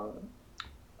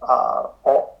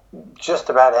just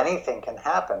about anything can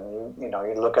happen. You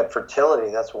look at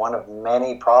fertility, that's one of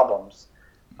many problems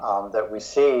that we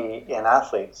see in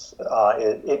athletes,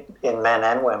 in men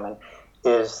and women,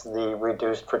 is the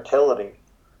reduced fertility.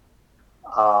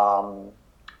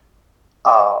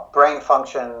 Brain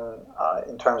function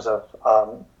in terms of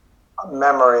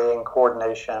memory and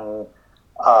coordination,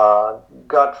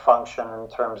 gut function in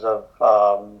terms of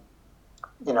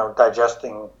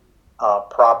digesting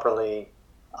properly,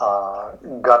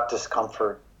 gut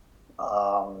discomfort,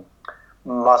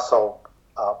 muscle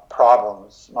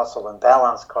problems, muscle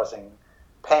imbalance causing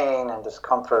pain and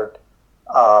discomfort,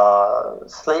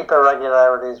 sleep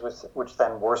irregularities, which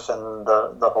then worsen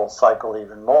the whole cycle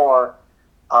even more.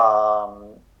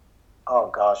 Oh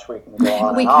gosh, we can go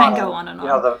on. We can go on and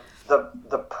on.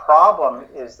 The problem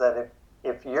is that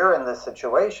if you're in this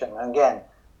situation, and again,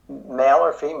 male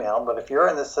or female, but if you're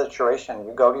in this situation,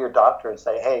 you go to your doctor and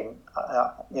say, hey,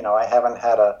 I haven't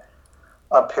had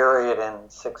a period in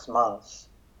 6 months.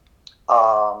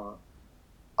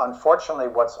 Unfortunately,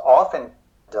 what's often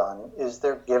done is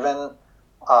they're given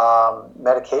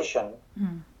medication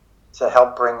to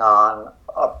help bring on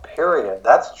a period.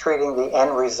 That's treating the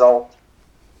end result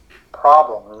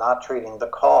problem, not treating the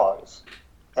cause.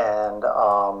 And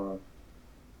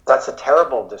that's a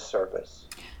terrible disservice.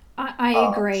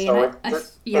 I agree. So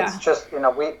it's just,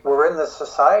 we're in this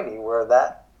society where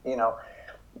that,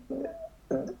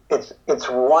 it's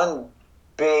one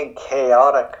big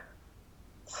chaotic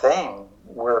thing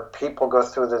where people go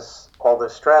through all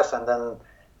this stress, and then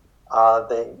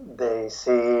they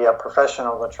see a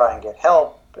professional to try and get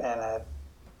help, and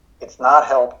it's not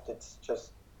help. It's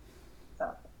just,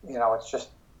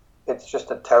 it's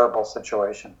just a terrible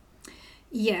situation.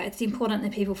 Yeah, it's important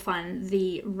that people find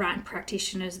the right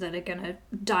practitioners that are going to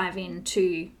dive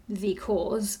into the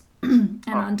cause and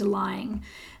underlying,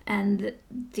 and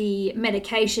the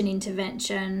medication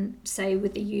intervention, say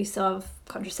with the use of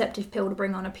contraceptive pill to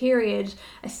bring on a period.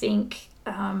 I think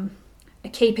a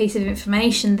key piece of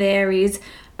information there is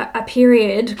a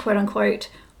period, quote unquote,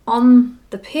 on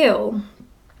the pill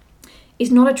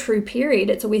is not a true period.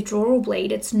 It's a withdrawal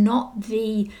bleed. It's not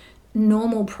the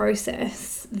normal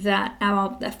process that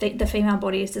the female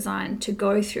body is designed to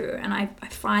go through, and I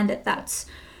find that that's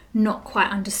not quite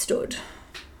understood.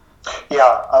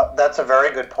 Yeah, that's a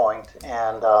very good point.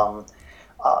 And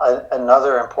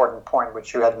another important point,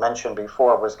 which you had mentioned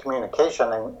before, was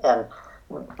communication, and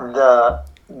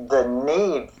the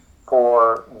need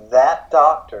for that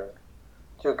doctor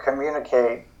to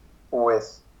communicate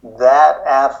with that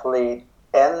athlete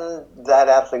and that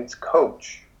athlete's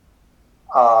coach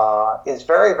is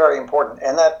very, very important.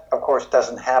 And that, of course,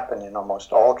 doesn't happen in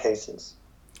almost all cases.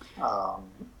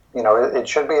 It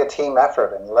should be a team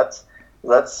effort, and let's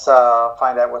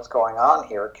find out what's going on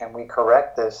here. Can we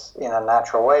correct this in a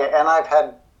natural way? And I've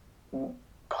had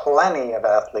plenty of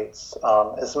athletes.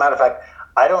 As a matter of fact,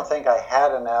 I don't think I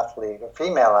had an athlete, a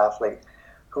female athlete,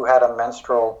 who had a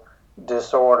menstrual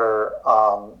disorder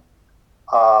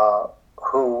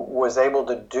who was able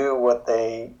to do what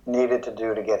they needed to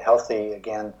do to get healthy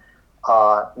again,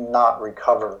 not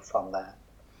recover from that.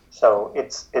 So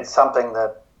it's something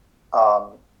that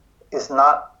is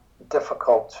not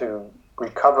difficult to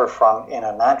recover from in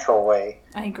a natural way.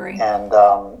 I agree. And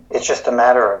it's just a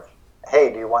matter of,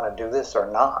 hey, do you want to do this or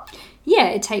not? Yeah,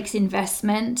 it takes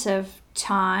investment of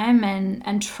time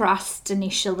and trust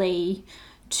initially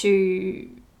to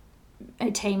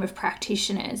a team of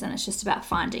practitioners, and it's just about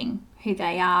finding who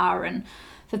they are. And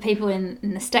for people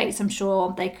in the States, I'm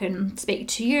sure they can speak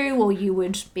to you, or you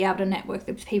would be able to network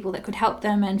with people that could help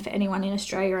them. And for anyone in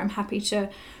Australia, I'm happy to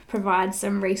provide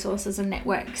some resources and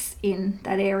networks in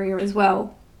that area as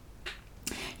well.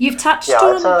 You've touched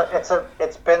on...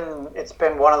 It's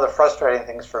been one of the frustrating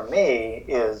things for me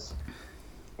is,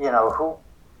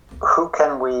 who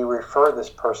can we refer this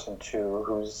person to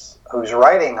who's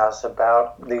writing us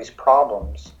about these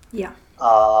problems? Yeah.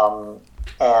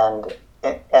 And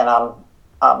I'm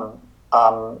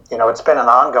it's been an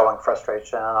ongoing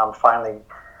frustration, and I'm finally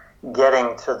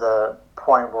getting to the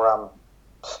point where I'm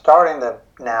starting to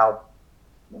now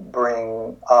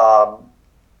bring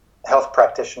health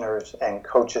practitioners and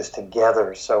coaches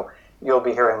together. So you'll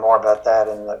be hearing more about that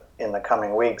in the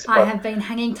coming weeks. I have been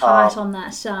hanging tight on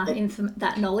that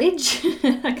that knowledge.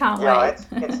 I can't wait.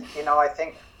 It's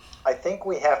I think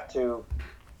we have to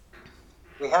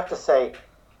say,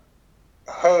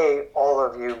 hey, all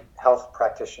of you health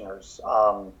practitioners,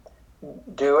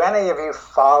 do any of you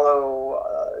follow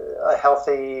a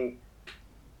healthy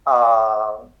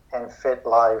and fit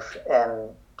life, and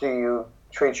do you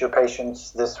treat your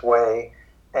patients this way?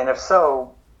 And if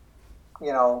so,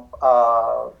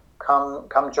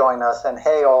 come join us. And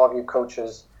hey, all of you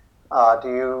coaches, do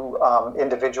you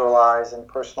individualize and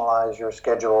personalize your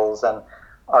schedules? And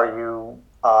are you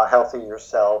healthy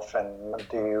yourself? And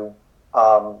do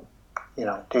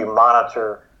you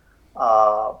monitor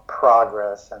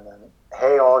progress? And then,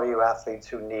 hey, all of you athletes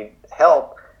who need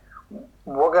help,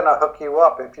 we're going to hook you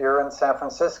up. If you're in San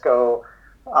Francisco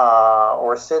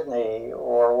or Sydney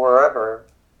or wherever,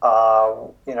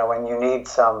 and you need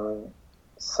some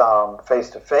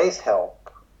face-to-face help,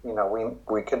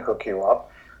 we can hook you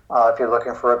up. If you're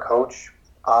looking for a coach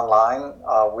online,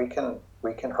 we can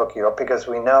hook you up, because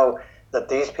we know that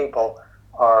these people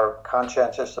are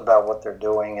conscientious about what they're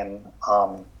doing, and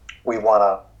we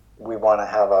want to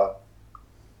have a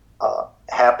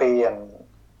happy and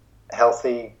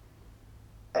healthy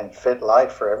and fit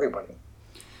life for everybody.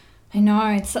 I know,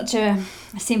 it's such a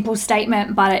simple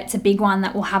statement, but it's a big one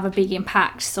that will have a big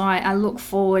impact. So I look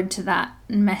forward to that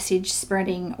message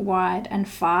spreading wide and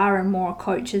far, and more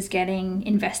coaches getting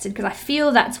invested, because I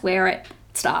feel that's where it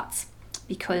starts,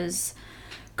 because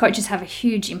coaches have a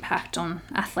huge impact on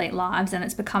athlete lives, and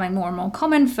it's becoming more and more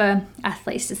common for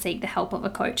athletes to seek the help of a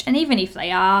coach. And even if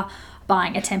they are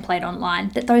buying a template online,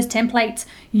 that those templates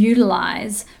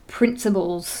utilize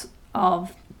principles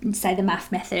of, say, the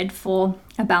MAF method for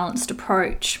a balanced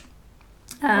approach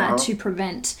to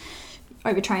prevent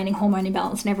overtraining, hormone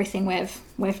imbalance, and everything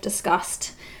we've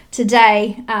discussed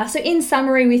today. So in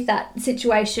summary, with that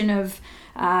situation of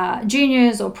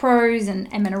juniors or pros and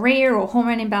amenorrhea or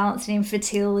hormone imbalance and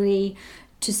infertility,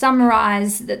 to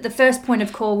summarize, that the first point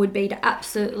of call would be to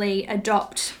absolutely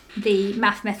adopt the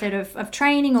MAF method of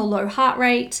training or low heart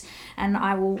rate, and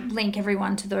I will link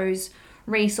everyone to those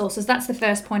resources. That's the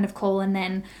first point of call. And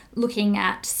then looking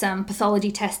at some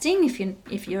pathology testing.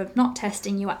 If you're not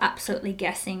testing, you are absolutely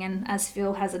guessing, and as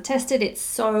Phil has attested, it's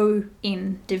so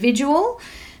individual.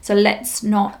 So let's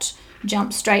not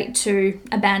jump straight to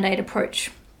a band-aid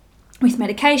approach with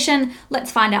medication.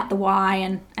 Let's find out the why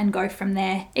and go from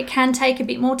there. It can take a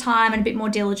bit more time and a bit more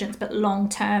diligence, but long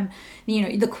term,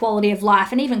 the quality of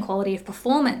life and even quality of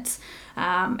performance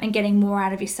and getting more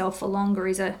out of yourself for longer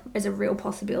is a real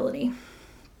possibility.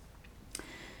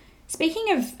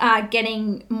 Speaking of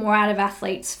getting more out of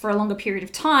athletes for a longer period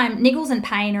of time, niggles and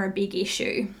pain are a big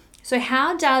issue. So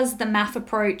how does the MAF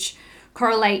approach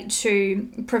correlate to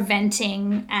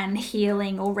preventing and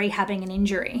healing or rehabbing an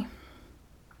injury?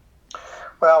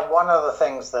 Well, one of the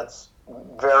things that's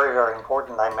very, very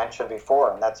important I mentioned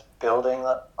before, and that's building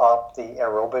up the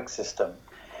aerobic system.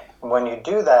 And when you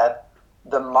do that,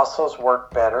 the muscles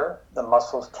work better. The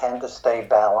muscles tend to stay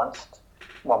balanced.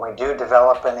 When we do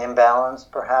develop an imbalance,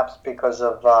 perhaps because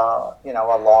of a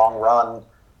long run,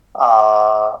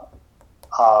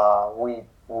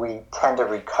 we tend to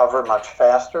recover much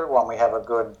faster when we have a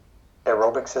good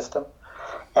aerobic system.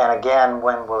 And again,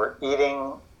 when we're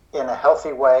eating in a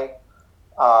healthy way,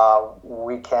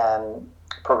 we can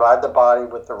provide the body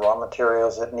with the raw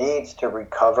materials it needs to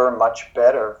recover much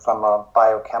better from a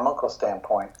biochemical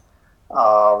standpoint.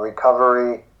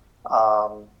 Recovery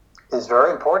is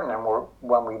very important, and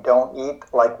when we don't eat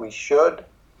like we should,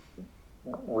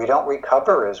 we don't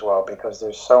recover as well, because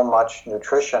there's so much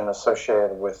nutrition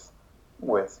associated with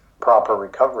proper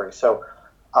recovery. So,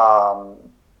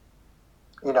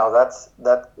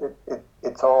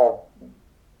 it's all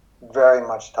very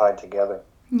much tied together.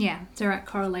 Yeah, direct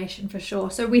correlation for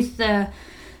sure. So with the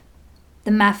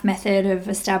MAF method of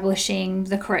establishing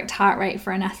the correct heart rate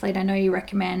for an athlete, I know you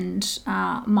recommend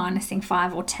minusing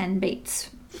 5 or 10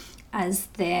 beats as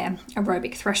their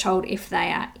aerobic threshold if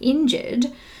they are injured.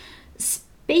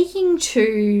 Speaking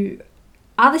to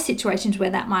other situations where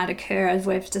that might occur, as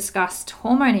we've discussed,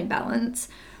 hormone imbalance,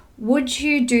 would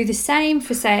you do the same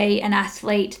for, say, an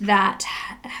athlete that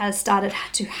has started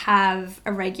to have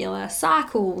irregular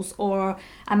cycles, or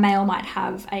a male might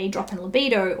have a drop in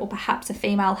libido, or perhaps a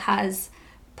female has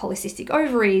polycystic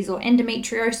ovaries or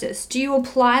endometriosis? Do you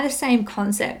apply the same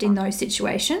concept in those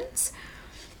situations?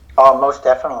 Oh, most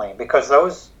definitely, because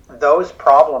those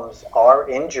problems are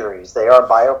injuries. They are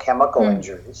biochemical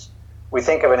injuries. We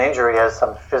think of an injury as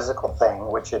some physical thing,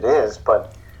 which it is,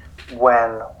 but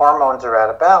when hormones are out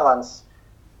of balance,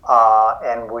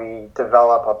 and we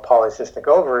develop a polycystic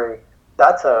ovary,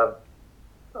 that's a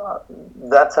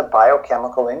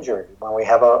biochemical injury. When we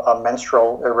have a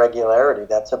menstrual irregularity,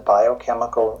 that's a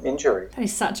biochemical injury. That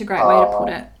is such a great way to put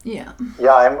it. Yeah.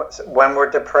 Yeah, and when we're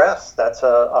depressed, that's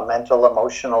a mental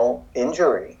emotional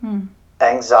injury.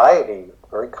 Anxiety,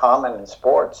 very common in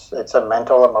sports. It's a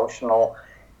mental emotional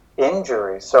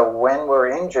injury. So when we're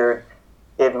injured,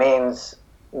 it means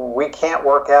we can't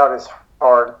work out as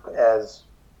hard as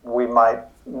we might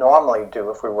normally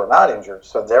do if we were not injured.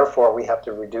 So therefore, we have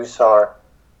to reduce our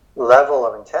level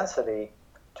of intensity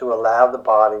to allow the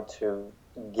body to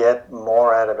get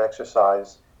more out of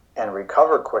exercise and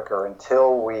recover quicker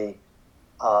until we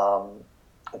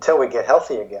get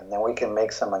healthy again. Then we can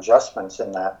make some adjustments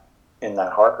in that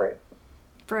heart rate.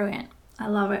 Brilliant. I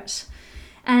love it.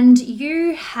 And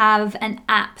you have an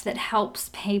app that helps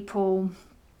people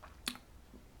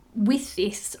with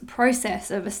this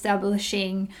process of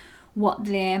establishing what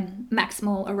their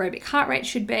maximal aerobic heart rate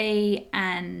should be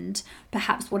and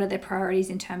perhaps what are their priorities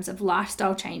in terms of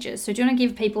lifestyle changes. So do you want to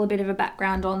give people a bit of a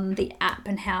background on the app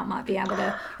and how it might be able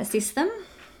to assist them?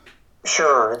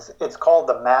 Sure. It's called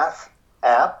the MAF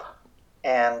app,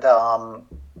 and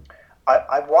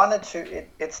I wanted to.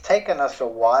 It's taken us a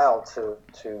while to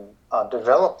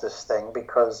develop this thing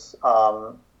because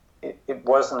it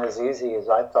wasn't as easy as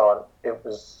I thought it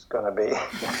was going to be.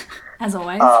 As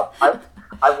always.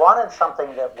 I wanted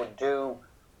something that would do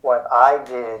what I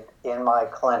did in my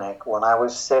clinic when I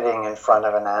was sitting in front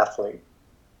of an athlete.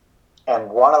 And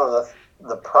one of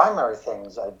the primary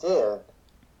things I did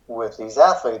with these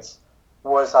athletes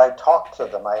was I talked to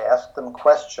them. I asked them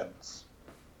questions.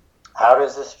 How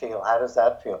does this feel? How does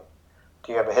that feel?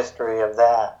 Do you have a history of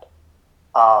that?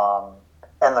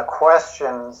 And the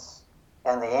questions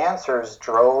and the answers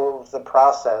drove the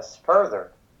process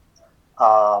further.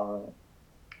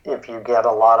 If you get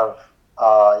a lot of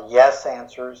yes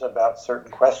answers about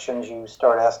certain questions, you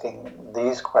start asking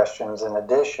these questions in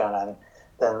addition, and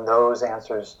then those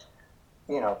answers,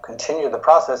 continue the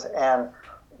process. And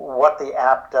what the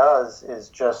app does is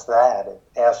just that. It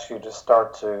asks you to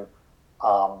start to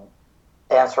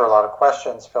answer a lot of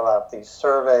questions, fill out these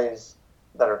surveys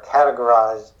that are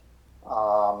categorized,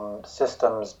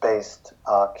 systems-based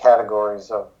categories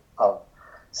of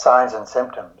signs and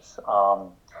symptoms.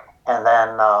 And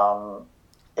then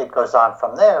it goes on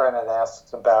from there, and it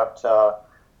asks about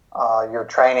your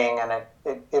training, and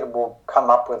it will come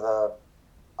up with a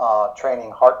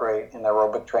training heart rate, an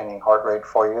aerobic training heart rate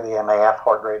for you, the MAF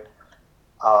heart rate.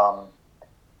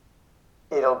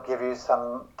 It'll give you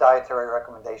some dietary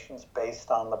recommendations based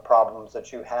on the problems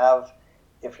that you have.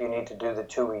 If you need to do the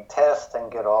 2-week test and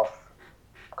get off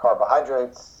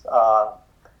carbohydrates, it'll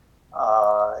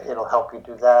help you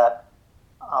do that.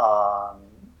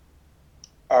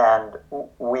 And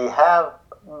we have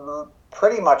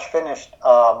pretty much finished.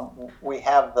 We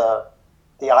have the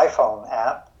iPhone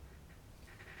app,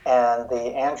 and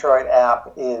the Android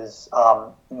app is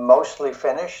mostly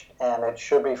finished, and it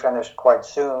should be finished quite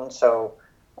soon. So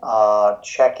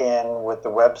check in with the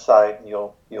website.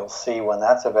 You'll see when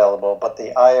that's available. But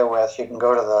the iOS, you can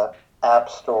go to the App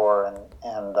Store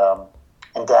and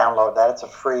download that. It's a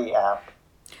free app.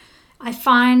 I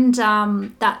find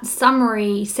that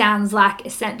summary sounds like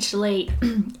essentially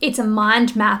it's a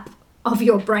mind map of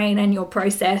your brain and your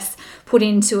process put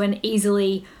into an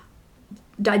easily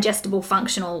digestible,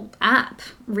 functional app,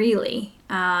 really.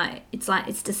 It's like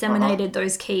it's disseminated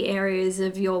those key areas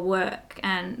of your work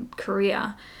and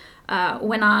career.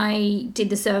 When I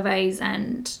did the surveys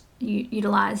and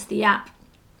utilized the app,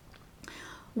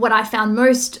 what I found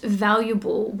most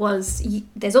valuable was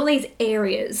there's all these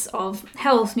areas of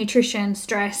health, nutrition,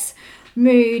 stress,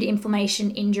 mood,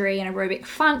 inflammation, injury, and aerobic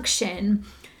function.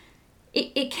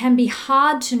 It can be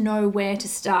hard to know where to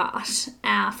start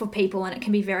for people, and it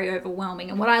can be very overwhelming.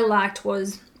 And what I liked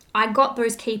was I got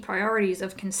those key priorities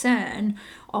of concern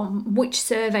on which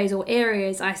surveys or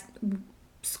areas I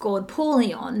scored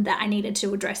poorly on that I needed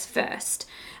to address first.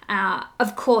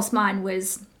 Of course, mine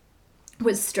was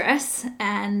stress,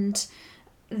 and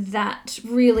that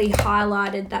really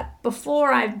highlighted that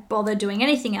before I bother doing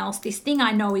anything else, this thing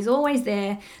I know is always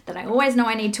there, that I always know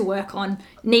I need to work on,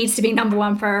 needs to be number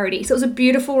one priority. So it was a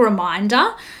beautiful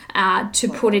reminder to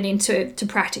put it into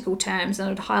practical terms, and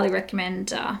I'd highly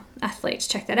recommend athletes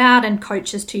check that out and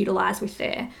coaches to utilize with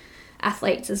their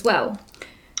athletes as well.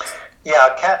 Yeah,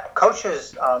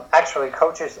 coaches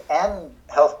and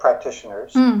health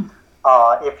practitioners.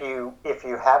 If you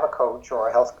have a coach or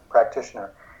a health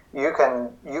practitioner, you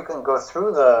can go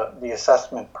through the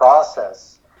assessment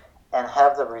process and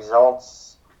have the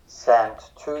results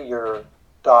sent to your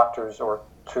doctors or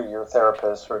to your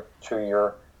therapist or to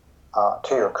your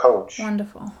coach.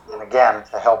 Wonderful. And again,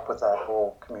 to help with that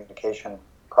whole communication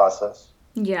process.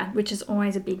 Yeah, which is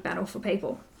always a big battle for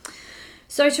people.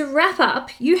 So to wrap up,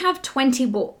 you have 20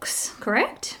 books,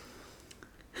 correct?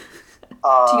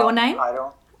 To your name? I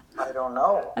don't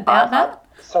know. About that?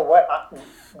 So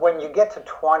when you get to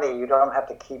 20, you don't have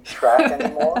to keep track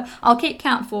anymore? I'll keep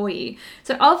count for you.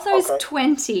 So of those Okay.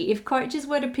 20, if coaches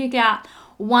were to pick out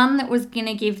one that was going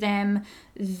to give them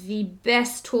the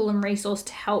best tool and resource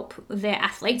to help their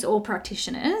athletes or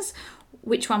practitioners,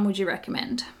 which one would you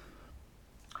recommend?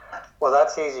 Well,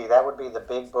 that's easy. That would be the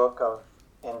big book of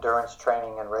endurance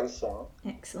training and racing.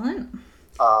 Excellent.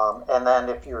 And then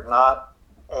if you're not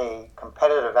a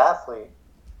competitive athlete,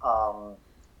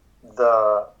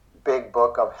 the big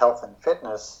book of health and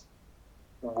fitness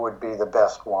would be the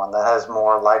best one. That has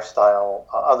more lifestyle,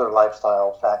 other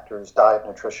lifestyle factors, diet,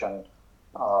 nutrition,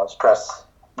 stress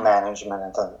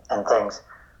management, and things.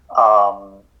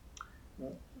 I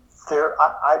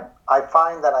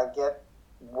find that I get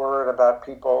word about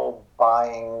people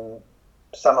buying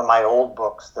some of my old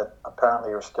books that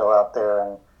apparently are still out there,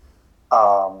 and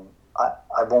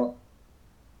I won't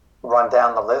run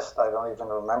down the list. I don't even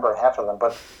remember half of them,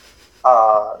 but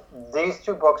these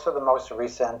two books are the most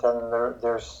recent, and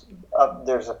there's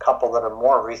a couple that are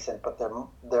more recent, but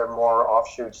they're more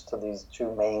offshoots to these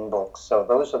two main books. So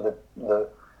those are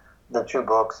the two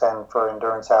books, and for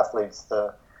endurance athletes,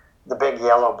 the big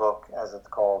yellow book, as it's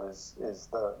called, is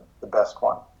the best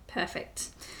one. Perfect.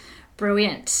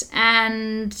 Brilliant.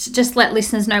 And just let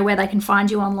listeners know where they can find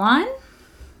you online.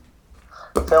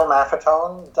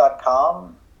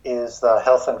 PhilMaffetone.com is the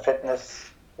health and fitness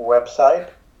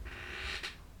website,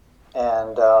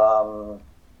 and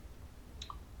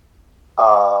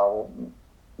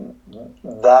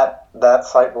that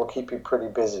site will keep you pretty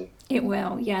busy. It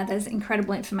will. Yeah, there's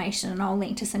incredible information, and I'll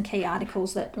link to some key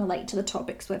articles that relate to the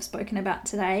topics we've spoken about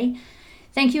today.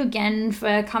 Thank you again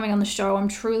for coming on the show. I'm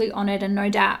truly honoured, and no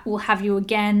doubt we'll have you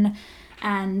again.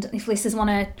 And if listeners want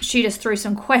to shoot us through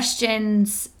some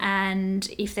questions, and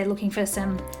if they're looking for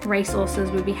some resources,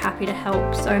 we'd be happy to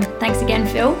help. So thanks again,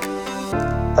 Phil.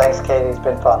 Thanks, Katie. It's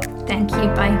been fun. Thank you.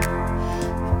 Bye.